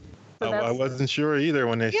 So I wasn't sure either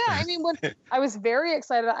when they... Yeah, I mean, I was very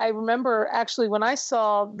excited. I remember, actually, when I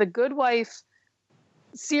saw The Good Wife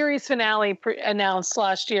series finale announced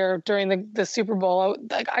last year during the Super Bowl,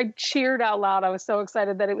 I cheered out loud. I was so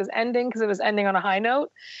excited that it was ending, because it was ending on a high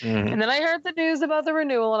note. And then I heard the news about the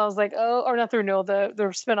renewal, and I was like, oh, or not the renewal, the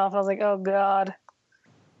spinoff, and I was like, oh God.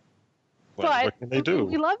 What can they do?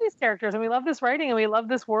 We love these characters, and we love this writing, and we love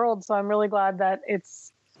this world. So I'm really glad that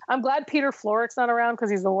I'm glad Peter Florrick's not around, because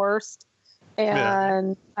he's the worst.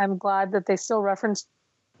 And I'm glad that they still reference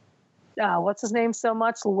what's his name so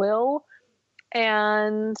much, Will.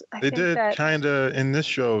 And they did kind of in this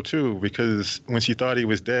show too, because when she thought he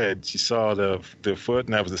was dead, she saw the foot,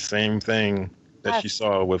 and that was the same thing that she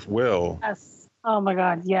saw with Will. Yes. Oh my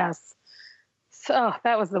God. Yes. So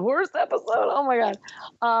that was the worst episode. Oh my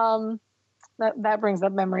God. That brings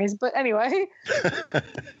up memories. But anyway,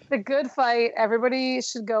 The Good Fight. Everybody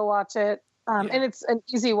should go watch it. And it's an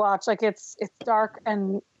easy watch. Like, it's dark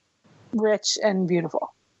and rich and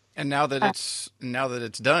beautiful. And now that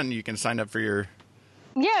it's done, you can sign up for your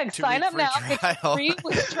sign up now. It's a free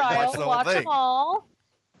week trial. Watch them all,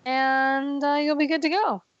 and you'll be good to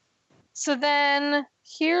go. So then,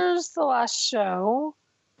 here's the last show: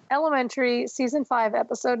 Elementary, season 5,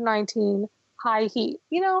 episode 19, High Heat.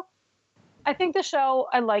 I think the show,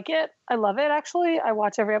 I like it. I love it, actually. I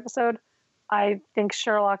watch every episode. I think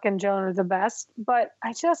Sherlock and Joan are the best, but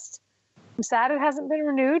I'm sad it hasn't been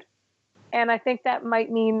renewed. And I think that might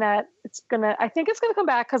mean that it's going to come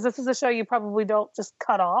back, because this is a show you probably don't just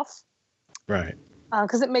cut off. Right.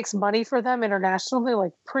 Because it makes money for them internationally,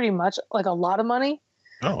 like pretty much, like a lot of money.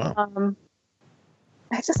 Oh, wow.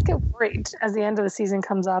 I just get worried as the end of the season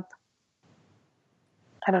comes up.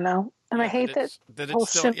 I don't know. And I hate that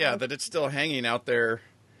it's still hanging out there.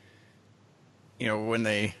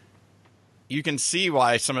 When you can see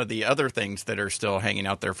why some of the other things that are still hanging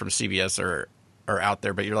out there from CBS are out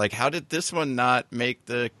there, but you're like, how did this one not make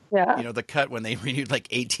the the cut when they renewed like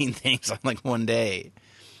 18 things on like one day?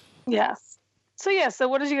 Yes. So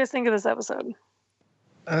what did you guys think of this episode?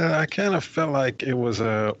 I kind of felt like it was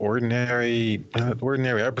a ordinary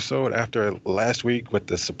episode after last week with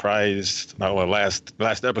the surprise.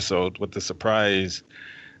 Last episode with the surprise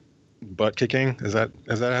butt kicking. Is that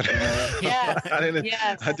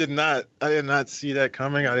Yes. I did not see that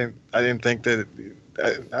coming. I didn't think that.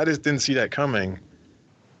 I just didn't see that coming,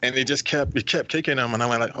 and he kept kicking him, and I'm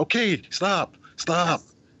like, okay, stop,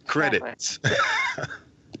 credits.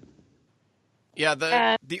 Yeah,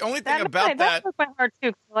 the only thing about that broke my heart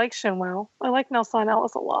too. I like Shinwell. I like Nelson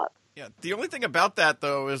Ellis a lot. Yeah, the only thing about that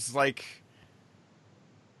though is like,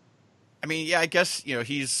 I mean, yeah, I guess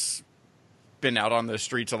he's been out on the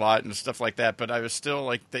streets a lot and stuff like that, but I was still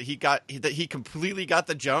like that he completely got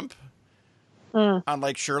the jump on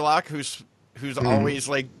like Sherlock, who's always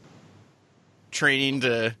like training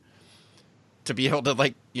to be able to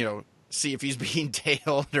like see if he's being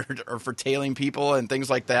tailed or for tailing people and things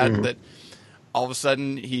like that. That all of a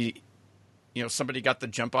sudden he somebody got the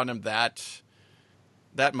jump on him that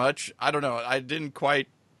much. I don't know. I didn't quite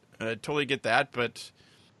totally get that, but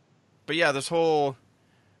yeah, this whole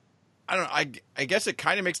I don't know. I guess it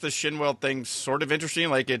kind of makes the Shinwell thing sort of interesting.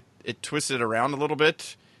 Like it twists it around a little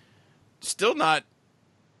bit. Still not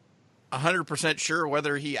 100% sure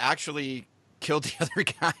whether he actually killed the other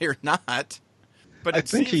guy or not. But it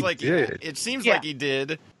seems like he did. It seems like he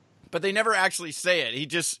did. But they never actually say it.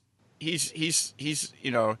 He's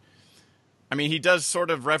I mean, he does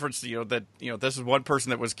sort of reference that this is one person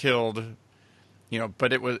that was killed,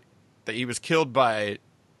 but it was that he was killed by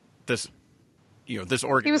this this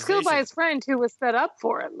organization. He was killed by his friend who was set up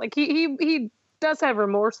for him. Like he does have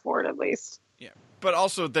remorse for it at least. Yeah, but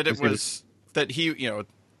also that it was that he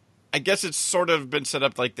I guess it's sort of been set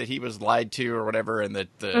up like that he was lied to or whatever, and that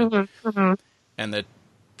the and that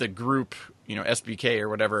the group SBK or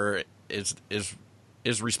whatever is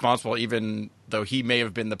responsible, even though he may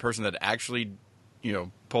have been the person that actually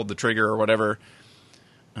pulled the trigger or whatever.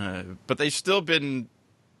 But they've still been.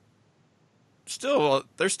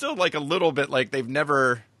 They're still like a little bit like they've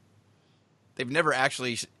never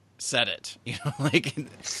actually said it, like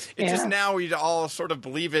it's just now we all sort of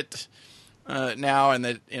believe it now,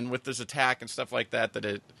 and with this attack and stuff like that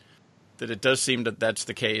it does seem that that's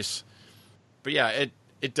the case. But yeah,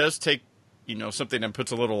 it does take something and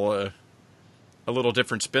puts a little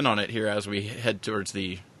different spin on it here as we head towards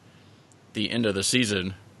the end of the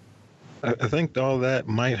season. I think all that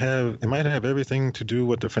might have everything to do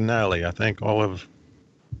with the finale. I think all of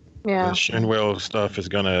the Shinwell stuff is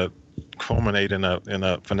going to culminate in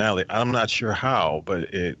a finale. I'm not sure how, but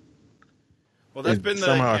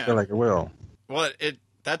somehow I feel like it will. Well,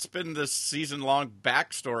 that's been the season-long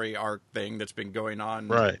backstory arc thing that's been going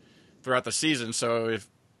on throughout the season. So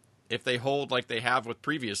if they hold like they have with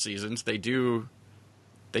previous seasons, they do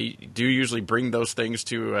usually bring those things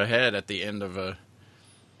to a head at the end of a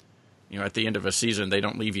season. They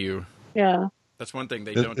don't leave you. Yeah. That's one thing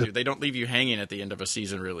they don't do. They don't leave you hanging at the end of a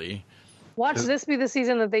season, really. Watch this be the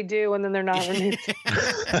season that they do, and then they're not renewed.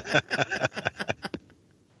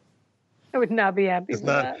 I would not be happy with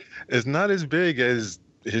that. It's not as big as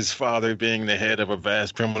his father being the head of a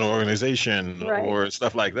vast criminal organization or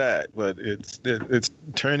stuff like that, but it's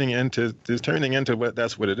turning into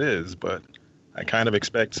that's what it is. But I kind of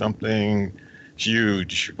expect something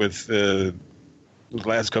huge with the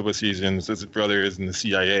last couple of seasons. His brother is in the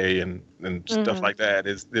CIA and stuff like that.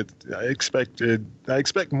 I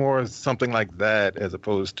expect more something like that as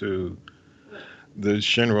opposed to the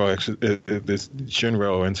Shinwell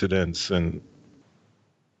incidents. And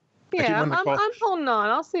I'm holding on.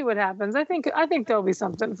 I'll see what happens. I think there'll be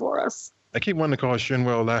something for us. I keep wanting to call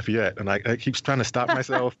Shinwell Lafayette, and I keep trying to stop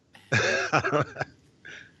myself.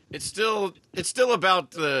 It's still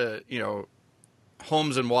about the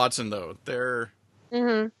Holmes and Watson though. They're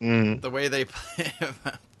the way they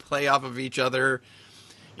play off of each other.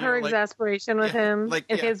 Her exasperation with him,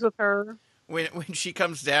 and his with her. When she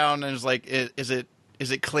comes down and is like, is it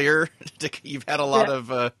clear? You've had a lot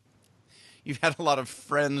of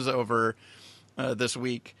friends over this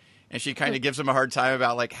week, and she kind of gives him a hard time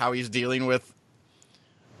about like how he's dealing with,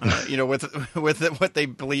 with what they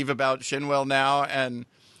believe about Shinwell now, and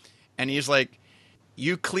he's like,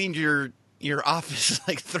 you cleaned your office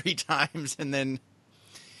like 3 times, and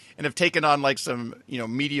have taken on like some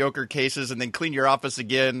mediocre cases, and then clean your office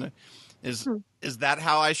again. Is that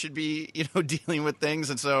how I should be, dealing with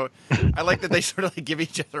things? And so I like that they sort of like give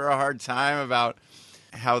each other a hard time about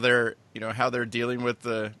how they're dealing with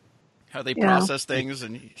how they process things,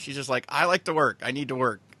 and she's just like, I like to work. I need to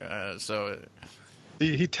work. So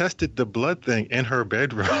he tested the blood thing in her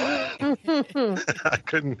bedroom. I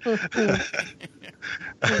couldn't.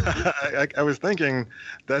 I was thinking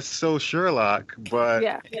that's so Sherlock, but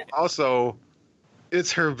also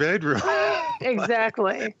it's her bedroom.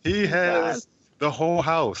 Exactly. He has the whole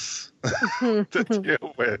house to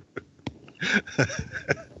deal with.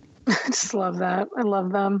 I just love that. I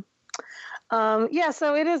love them.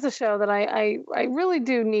 So it is a show that I really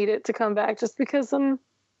do need it to come back, just because I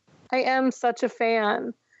am such a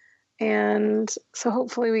fan, and so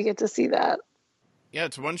hopefully we get to see that. Yeah,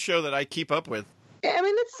 it's one show that I keep up with. I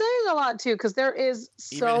mean, it's saying a lot too, because there is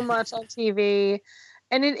so much on TV,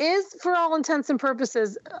 and it is, for all intents and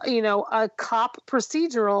purposes, a cop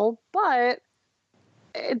procedural, but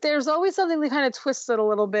there's always something that kind of twists it a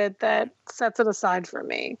little bit that sets it aside for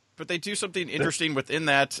me. But they do something interesting within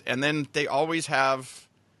that, and then they always have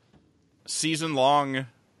season-long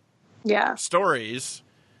stories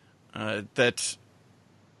that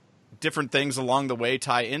different things along the way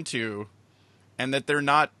tie into, and that they're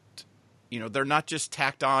not just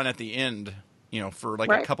tacked on at the end, for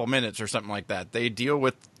like a couple minutes or something like that. They deal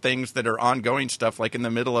with things that are ongoing stuff, like in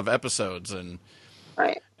the middle of episodes and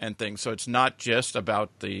things. So it's not just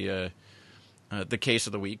about the case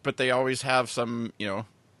of the week, but they always have some,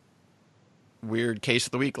 weird case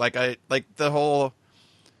of the week.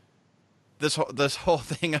 This whole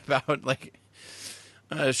thing about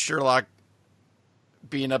Sherlock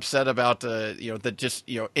being upset about that just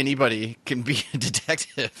anybody can be a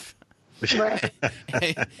detective,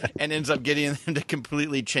 and ends up getting them to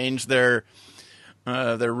completely change their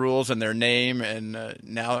rules and their name, and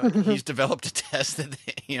now he's developed a test that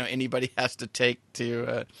anybody has to take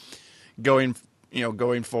to going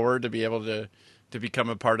forward to be able to become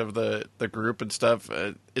a part of the group and stuff.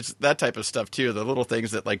 It's that type of stuff too. The little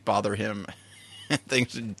things that bother him,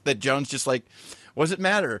 things that Jones just what does it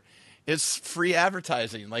matter? It's free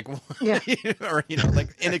advertising, or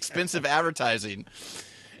inexpensive advertising,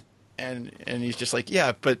 and he's just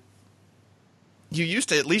but you used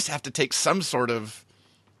to at least have to take some sort of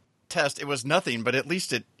test. It was nothing, but at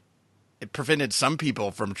least it prevented some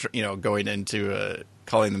people from going into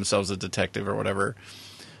calling themselves a detective or whatever.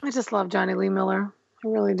 I just love Johnny Lee Miller. I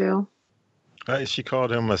really do. She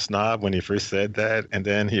called him a snob when he first said that, and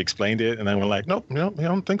then he explained it, and then we're like, nope, I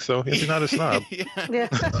don't think so. He's not a snob.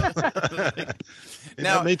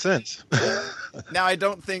 That made sense. Now, I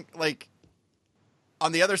don't think,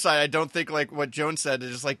 on the other side, I don't think, what Joan said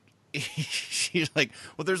is, she's like,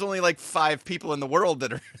 well, there's only, 5 people in the world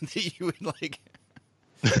that you would,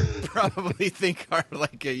 probably think are,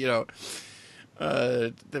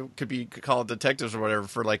 that could be called detectives or whatever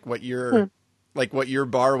for what your what your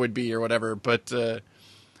bar would be or whatever. But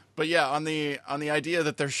yeah, on the idea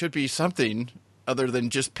that there should be something other than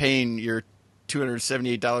just paying your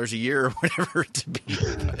 $278 a year or whatever to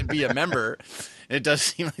be a member, it does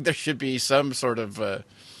seem like there should be some sort of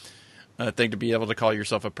thing to be able to call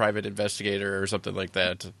yourself a private investigator or something like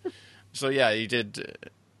that. So yeah, he did.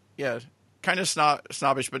 Kind of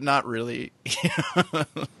snobbish, but not really.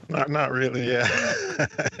 not really, yeah.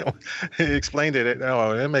 He explained it.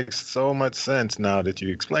 Oh, it makes so much sense now that you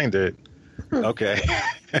explained it. Okay.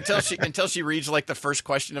 until she reads the first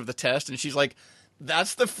question of the test, and she's like,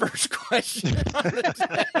 "That's the first question on the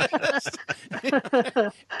test."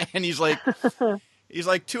 And he's like,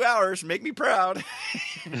 2 hours, make me proud.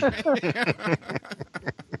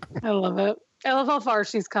 I love it. I love how far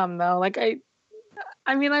she's come, though.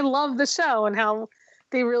 I mean, I love the show and how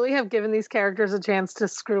they really have given these characters a chance to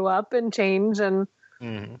screw up and change. And,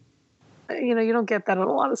 you don't get that in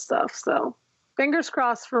a lot of stuff. So fingers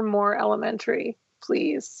crossed for more Elementary,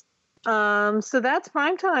 please. So that's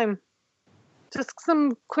Primetime. Just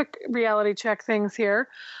some quick reality check things here.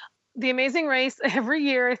 The Amazing Race, every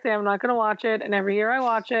year I say I'm not going to watch it, and every year I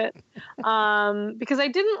watch it because I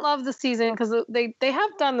didn't love the season, because they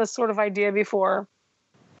have done this sort of idea before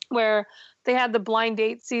where they had the blind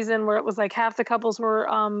date season where it was half the couples were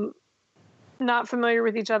not familiar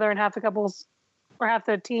with each other and half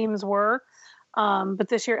the teams were. But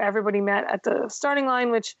this year everybody met at the starting line,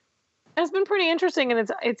 which has been pretty interesting.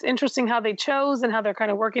 And it's interesting how they chose and how they're kind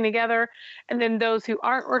of working together. And then those who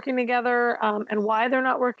aren't working together and why they're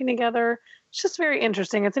not working together. It's just very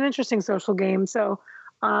interesting. It's an interesting social game. So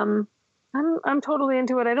I'm totally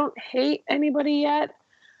into it. I don't hate anybody yet.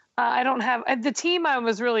 I don't have the team I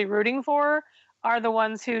was really rooting for are the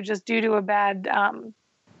ones who just due to a bad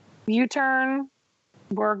U-turn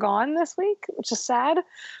were gone this week, which is sad,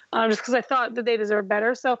 just because I thought that they deserved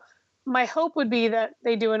better. So my hope would be that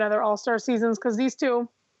they do another All-Star seasons, because these two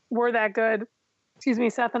were that good.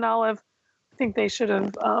 Seth and Olive, I think they should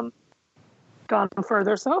have gone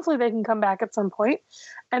further. So hopefully they can come back at some point.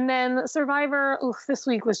 And then Survivor, this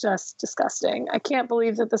week was just disgusting. I can't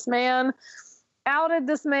believe that this man outed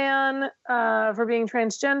this man for being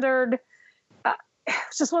transgendered. It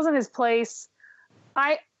just wasn't his place.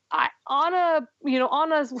 On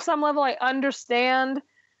some level, I understand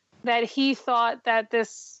that he thought that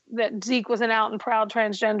Zeke was an out and proud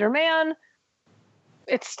transgender man.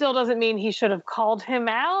 It still doesn't mean he should have called him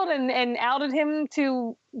out and outed him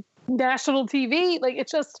to national TV. Like, it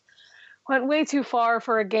just went way too far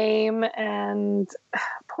for a game. And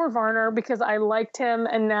poor Varner, because I liked him,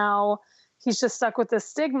 and now he's just stuck with this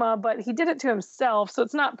stigma, but he did it to himself. So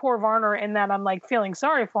it's not poor Varner in that I'm like feeling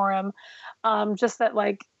sorry for him. Just that,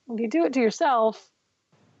 like, when you do it to yourself,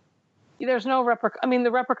 there's no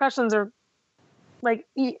the repercussions are like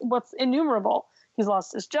what's innumerable. He's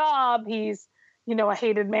lost his job. He's, a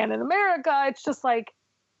hated man in America. It's just like,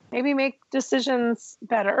 maybe make decisions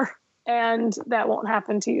better, and that won't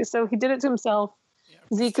happen to you. So he did it to himself. Yeah,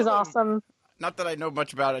 Zeke is awesome. Not that I know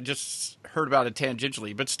much about it, just heard about it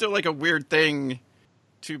tangentially, but still like a weird thing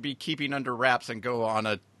to be keeping under wraps and go on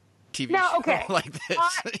a TV show like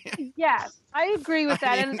this. Yes, I agree with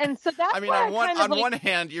that. And so that's on one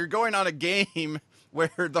hand, you're going on a game where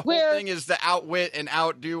the whole thing is to outwit and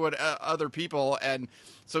outdo what other people. And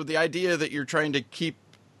so the idea that you're trying to keep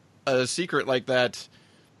a secret like that's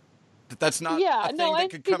not a thing that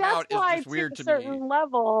could come out is just weird to me. At a certain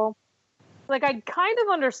level, like, I kind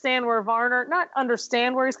of understand where Varner, not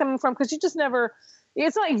understand where he's coming from, because you just never,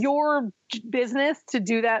 it's not your business to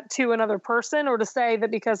do that to another person or to say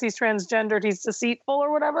that because he's transgendered, he's deceitful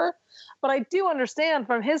or whatever. But I do understand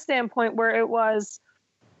from his standpoint where it was,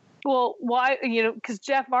 well, why, because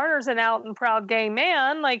Jeff Varner's an out and proud gay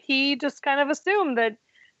man. Like, he just kind of assumed that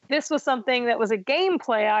this was something that was a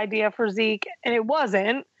gameplay idea for Zeke, and it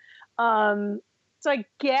wasn't. So I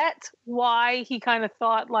get why he kind of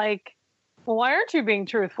thought, like, well, why aren't you being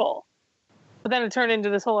truthful? But then it turned into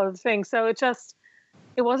this whole other thing. So it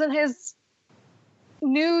wasn't his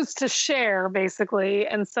news to share, basically.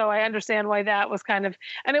 And so I understand why that was kind of,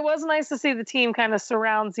 and it was nice to see the team kind of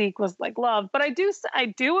surround Zeke with, like, love. But I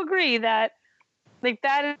do agree that, like,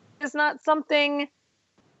 that is not something,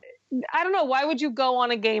 I don't know, why would you go on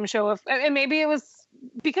a game show and maybe it was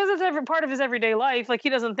because it's every part of his everyday life. Like, he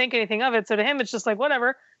doesn't think anything of it. So to him, it's just like,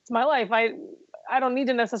 whatever, it's my life. I don't need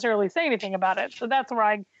to necessarily say anything about it. So that's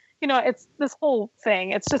where it's this whole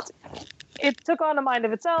thing. It's just, it took on a mind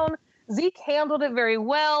of its own. Zeke handled it very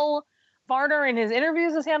well. Varner in his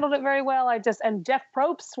interviews has handled it very well. And Jeff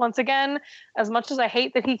Probst, once again, as much as I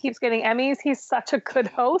hate that he keeps getting Emmys, he's such a good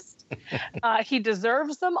host. He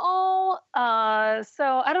deserves them all.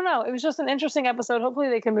 So I don't know. It was just an interesting episode. Hopefully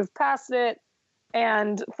they can move past it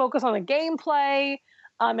and focus on the gameplay,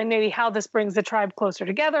 and maybe how this brings the tribe closer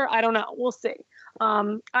together. I don't know. We'll see.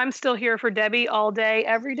 I'm still here for Debbie all day,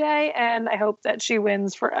 every day, and I hope that she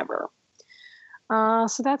wins forever.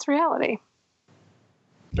 So that's reality.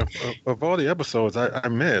 Of all the episodes I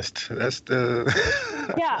missed, that's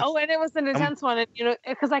the yeah. Oh, and it was an intense one, and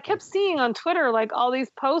because I kept seeing on Twitter like all these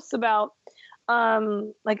posts about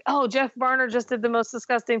like, oh, Jeff Varner just did the most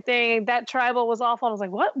disgusting thing. That tribal was awful. And I was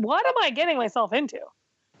like, what am I getting myself into?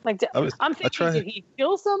 Like, I'm thinking, did he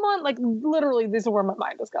kill someone? Like, literally, this is where my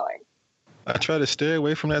mind was going. I try to stay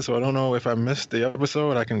away from that, so I don't know if I missed the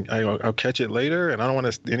episode. I'll catch it later, and I don't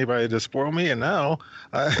want anybody to spoil me. And now,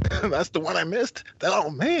 that's the one I missed. Oh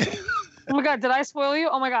man! Oh my god, did I spoil you?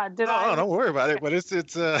 Oh my god, did I? No, don't worry about it. But it's.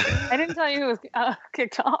 I didn't tell you who was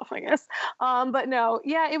kicked off, I guess. But no,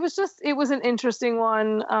 yeah, it was an interesting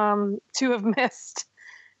one to have missed,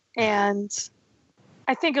 and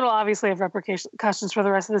I think it'll obviously have repercussions for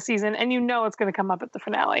the rest of the season, and it's going to come up at the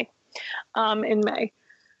finale in May.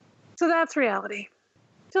 So that's reality.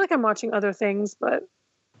 I feel like I'm watching other things, but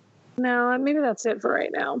no, maybe that's it for right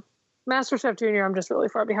now. MasterChef Junior, I'm just really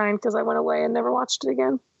far behind because I went away and never watched it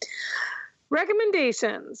again.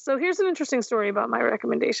 Recommendations. So here's an interesting story about my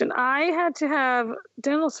recommendation. I had to have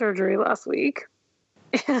dental surgery last week,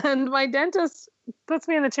 and my dentist puts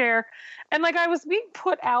me in the chair, and like I was being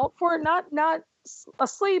put out for it, not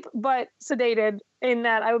asleep, but sedated, in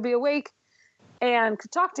that I would be awake and could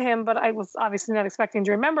talk to him, but I was obviously not expecting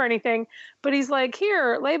to remember anything. But he's like,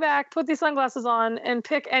 here, lay back, put these sunglasses on, and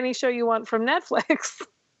pick any show you want from Netflix.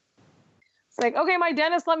 It's like, okay, my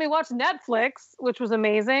dentist let me watch Netflix, which was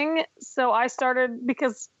amazing. So I started,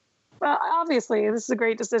 because obviously this is a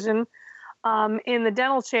great decision, in the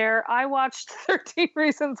dental chair. I watched 13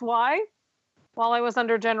 Reasons Why while I was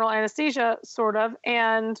under general anesthesia, sort of,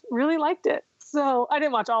 and really liked it. So I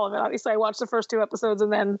didn't watch all of it. Obviously, I watched the first 2 episodes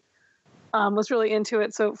and then was really into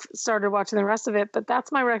it, so started watching the rest of it. But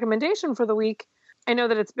that's my recommendation for the week. I know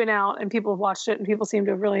that it's been out and people have watched it and people seem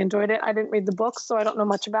to have really enjoyed it. I didn't read the books, so I don't know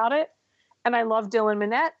much about it. And I love Dylan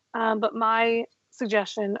Minnette. But my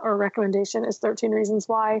suggestion or recommendation is 13 Reasons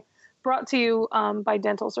Why, brought to you by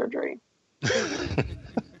Dental Surgery.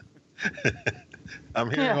 I'm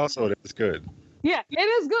hearing also that it's good. Yeah, it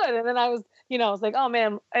is good. And then I was like, oh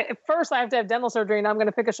man, at first I have to have dental surgery and I'm going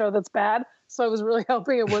to pick a show that's bad. So I was really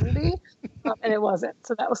hoping it wouldn't be. And it wasn't.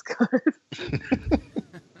 So that was good.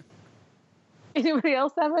 Anybody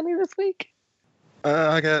else have any this week?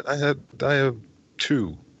 I have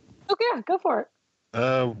two. Okay, yeah, go for it.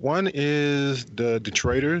 One is the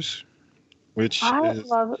Detroiters, which I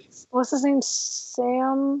love it. What's his name?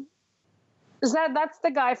 Sam? That's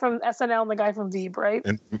the guy from SNL and the guy from Veep, right?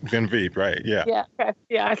 And Veep, right? Yeah. Yeah. Okay.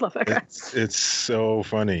 Yeah, I love that guy. It's so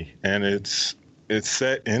funny, and it's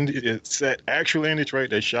set actually in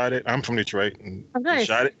Detroit. They shot it. I'm from Detroit, and nice.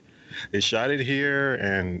 They shot it here,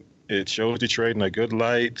 and it shows Detroit in a good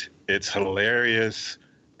light. It's hilarious.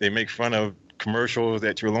 They make fun of commercials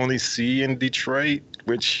that you'll only see in Detroit,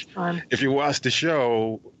 which if you watch the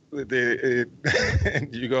show,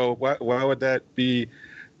 you go, why would that be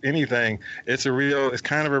anything? It's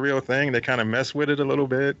kind of a real thing. They kind of mess with it a little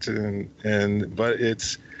bit, but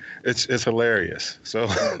it's hilarious. So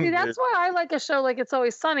see, that's why I like a show like It's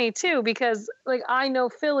Always Sunny too, because like I know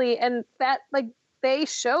Philly, and that like they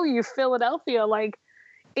show you Philadelphia, like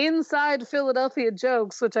inside Philadelphia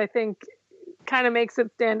jokes, which I think kind of makes it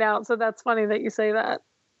stand out. So that's funny that you say that.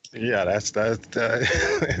 Yeah, it's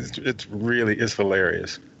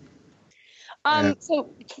hilarious. So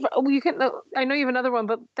you can. I know you have another one,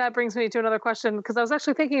 but that brings me to another question, because I was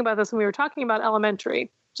actually thinking about this when we were talking about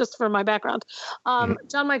Elementary. Just for my background,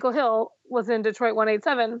 John Michael Hill was in Detroit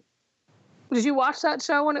 187. Did you watch that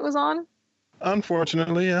show when it was on?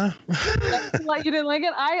 Unfortunately, yeah. Like you didn't like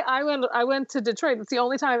it? I went to Detroit. It's the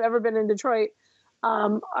only time I've ever been in Detroit.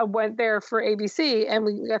 I went there for ABC, and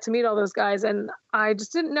we got to meet all those guys, and I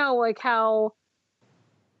just didn't know like how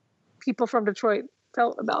people from Detroit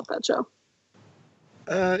felt about that show.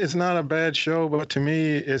 It's not a bad show, but to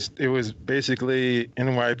me, it was basically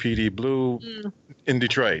NYPD Blue in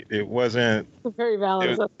Detroit. It wasn't very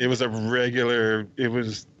valid. It was a regular. It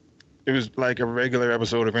was like a regular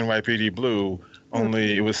episode of NYPD Blue,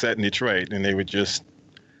 only it was set in Detroit, and they would just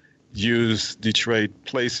use Detroit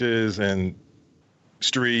places and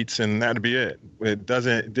streets, and that'd be it. It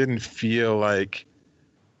didn't feel like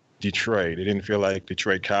Detroit. It didn't feel like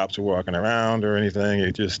Detroit cops were walking around or anything.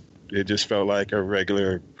 It just felt like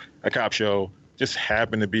a cop show. Just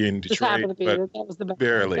happened to be in Detroit. Just happened to be. That was the best.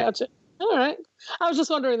 Barely. Gotcha. All right. I was just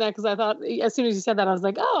wondering that because I thought as soon as you said that, I was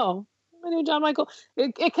like, oh, I knew John Michael.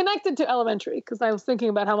 It connected to Elementary because I was thinking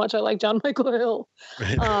about how much I like John Michael Hill.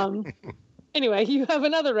 Anyway, you have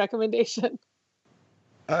another recommendation.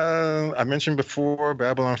 I mentioned before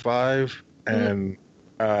Babylon 5, and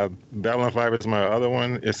Babylon 5 is my other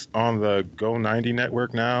one. It's on the Go 90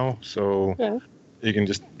 network now, so you can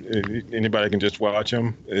anybody can just watch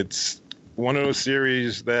them. It's one of those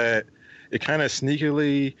series that it kind of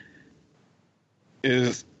sneakily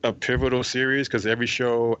is a pivotal series because every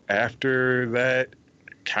show after that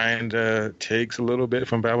kind of takes a little bit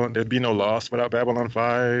from Babylon. There'd be no Lost without Babylon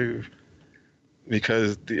 5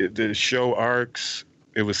 because the show arcs,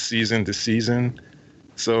 it was season to season.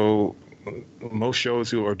 So most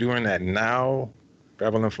shows who are doing that now,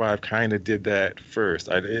 Babylon 5 kind of did that first.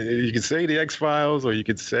 You could say the X-Files or you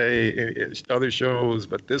could say other shows,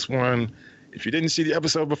 but this one, if you didn't see the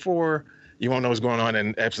episode before, you won't know what's going on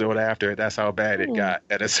in the episode after. That's how bad it got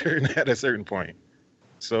at a certain point.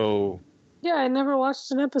 So yeah, I never watched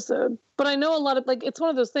an episode, but I know a lot of it's one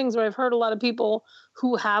of those things where I've heard a lot of people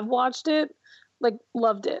who have watched it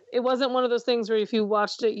loved it. It wasn't one of those things where if you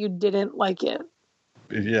watched it, you didn't like it.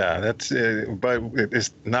 Yeah, that's it. But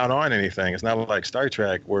it's not on anything. It's not like Star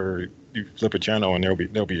Trek where you flip a channel and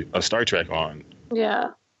there'll be a Star Trek on. Yeah.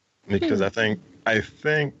 Because I think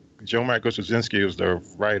Joe Michael Straczynski, who's the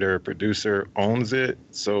writer, producer, owns it.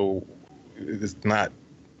 So it's not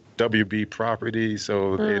WB property.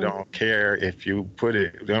 So they don't care if you put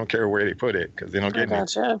it. They don't care where they put it because they don't get it.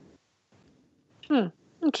 Gotcha.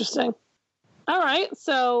 Interesting. All right.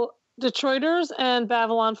 So Detroiters and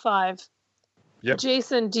Babylon 5. Yep.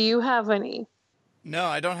 Jason, do you have any? No,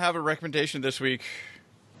 I don't have a recommendation this week.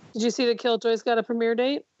 Did you see that Killjoy's got a premiere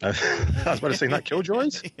date? I was about to say, not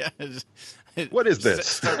Killjoy's? Yeah. What is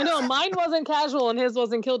this? I know, mine wasn't Casual and his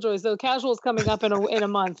wasn't Killjoy, so Casual's coming up in a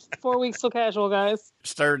month. 4 weeks till Casual, guys.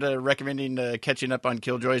 Started recommending catching up on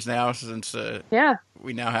Killjoys now since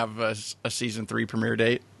we now have a season 3 premiere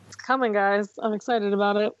date. It's coming, guys. I'm excited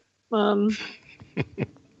about it. All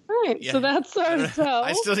right, so that's our show.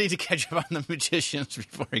 I still need to catch up on the Magicians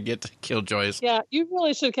before I get to Killjoys. Yeah, you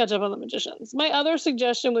really should catch up on the Magicians. My other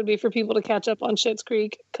suggestion would be for people to catch up on Schitt's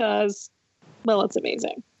Creek because, well, it's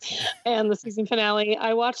amazing. And the season finale,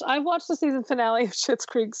 I've watched the season finale of Schitt's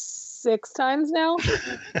Creek 6 times now.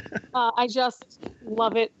 I just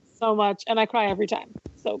love it so much, and I cry every time.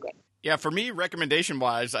 So good. Yeah, for me,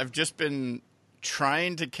 recommendation-wise, I've just been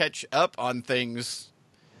trying to catch up on things.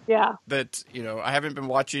 Yeah. That, I haven't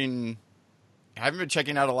been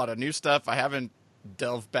checking out a lot of new stuff. I haven't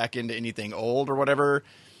delved back into anything old or whatever.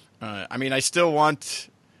 I still want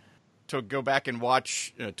to go back and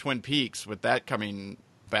watch Twin Peaks with that coming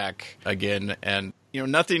back again. And,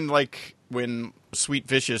 nothing like when Sweet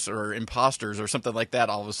Vicious or Imposters or something like that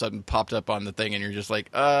all of a sudden popped up on the thing and you're just like,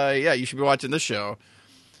 yeah, you should be watching this show.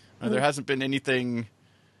 There hasn't been anything...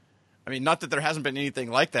 not that there hasn't been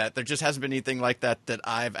anything like that. There just hasn't been anything like that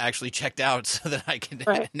I've actually checked out so that I can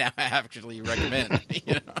now actually recommend.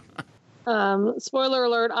 Spoiler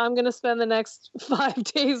alert, I'm going to spend the next 5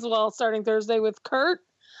 days, starting Thursday with Kurt,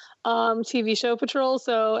 TV Show Patrol.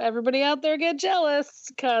 So everybody out there get jealous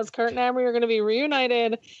because Kurt and Amory are going to be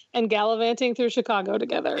reunited and gallivanting through Chicago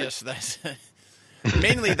together. Yes, that's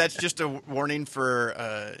mainly that's just a warning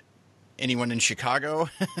for... anyone in Chicago?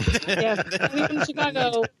 Yes, anyone in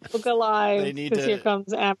Chicago will go live because here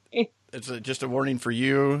comes Amory. It's just a warning for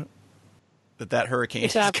you that hurricane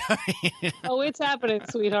is coming. Oh, it's happening,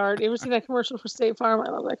 sweetheart. You ever see that commercial for State Farm?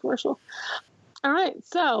 I love that commercial. All right,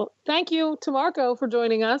 so thank you to Marco for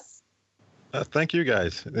joining us. Thank you,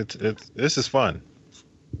 guys. This is fun.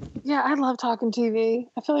 Yeah, I love talking TV.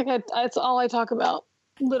 I feel like it's all I talk about,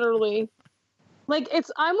 literally. Like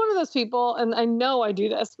I'm one of those people, and I know I do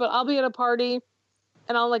this, but I'll be at a party,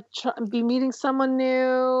 and I'll be meeting someone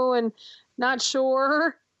new, and not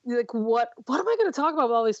sure, like what am I going to talk about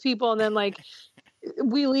with all these people? And then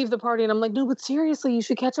we leave the party, and I'm like, no, but seriously, you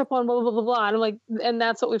should catch up on blah blah blah blah. And I'm like, and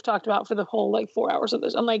that's what we've talked about for the whole 4 hours of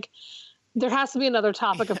this. I'm like, there has to be another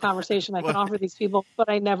topic of conversation I can offer these people, but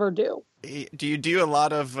I never do. Do you do a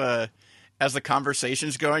lot of? As the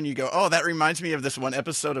conversation's going, you go, oh, that reminds me of this one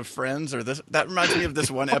episode of Friends, or that reminds me of this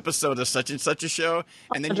one episode of such and such a show.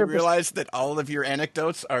 And then you 100%. Realize that all of your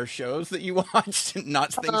anecdotes are shows that you watched,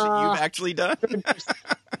 not things that you've actually done.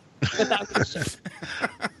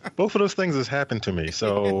 Both of those things has happened to me.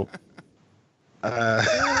 So, yeah,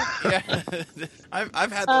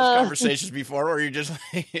 I've had those conversations before where you're just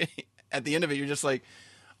at the end of it, you're just like,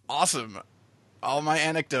 awesome. All my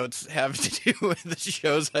anecdotes have to do with the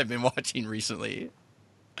shows I've been watching recently.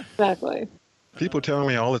 Exactly. People tell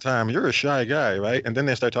me all the time, you're a shy guy, right? And then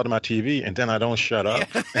they start talking about TV, and then I don't shut up.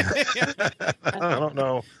 Yeah. I don't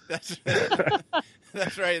know. That's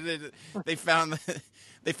right. They found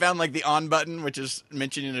the on button, which is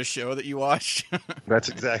mentioning a show that you watched. That's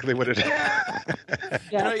exactly what it is.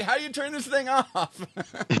 Yeah. How do you turn this thing off?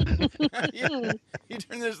 you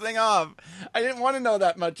turn this thing off. I didn't want to know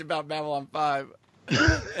that much about Babylon 5.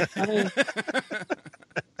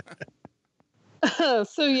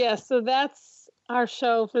 So that's our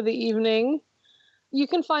show for the evening. You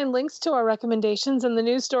can find links to our recommendations and the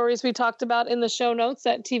news stories we talked about in the show notes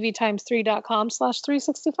at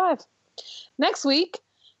tvtimes3.com/365. Next week,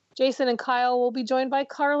 Jason and Kyle will be joined by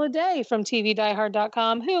Carla Day from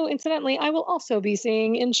tvdiehard.com, who, incidentally, I will also be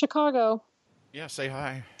seeing in Chicago. Yeah, say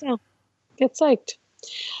hi. Yeah, get psyched.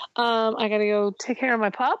 I got to go take care of my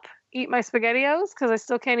pup, eat my SpaghettiOs, because I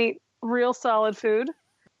still can't eat real solid food.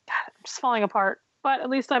 God, I'm just falling apart. But at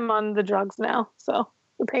least I'm on the drugs now, so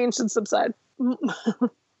the pain should subside.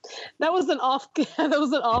 That was an off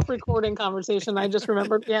recording conversation I just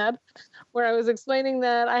remembered we had, where I was explaining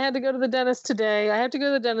that I had to go to the dentist today. I have to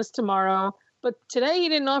go to the dentist tomorrow, but today he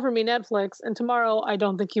didn't offer me Netflix, and tomorrow I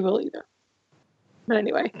don't think he will either. But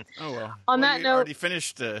anyway, on that note, already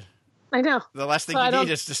finished. I know the last thing you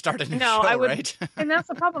need is to start a new show, right? And that's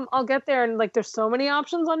the problem. I'll get there, and there's so many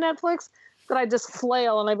options on Netflix that I just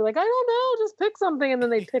flail, and I'd be like, I don't know, just pick something, and then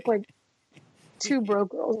they pick 2 Broke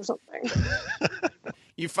Girls or something.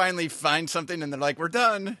 You finally find something and they're like, we're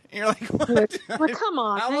done. And you're like, what? Like, come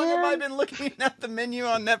on, How long have I been looking at the menu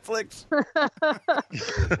on Netflix?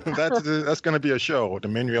 That's going to be a show, the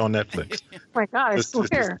menu on Netflix. Oh my God, I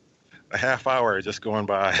swear. A half hour just going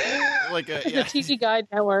by. The TV Guide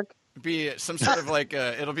Network.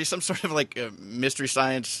 It'll be some sort of Mystery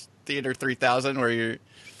Science Theater 3000 where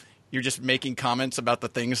you're just making comments about the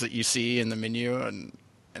things that you see in the menu and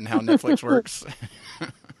how Netflix works.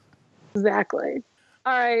 Exactly.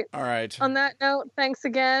 All right. On that note, thanks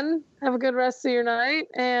again. Have a good rest of your night,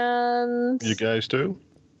 and you guys too.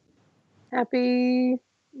 Happy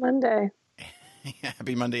Monday.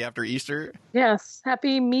 Happy Monday after Easter. Yes.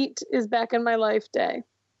 Happy meat is back in my life day.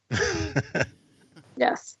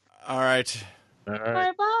 Yes. All right. All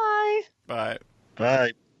right. Bye-bye.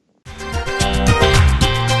 Bye. Bye.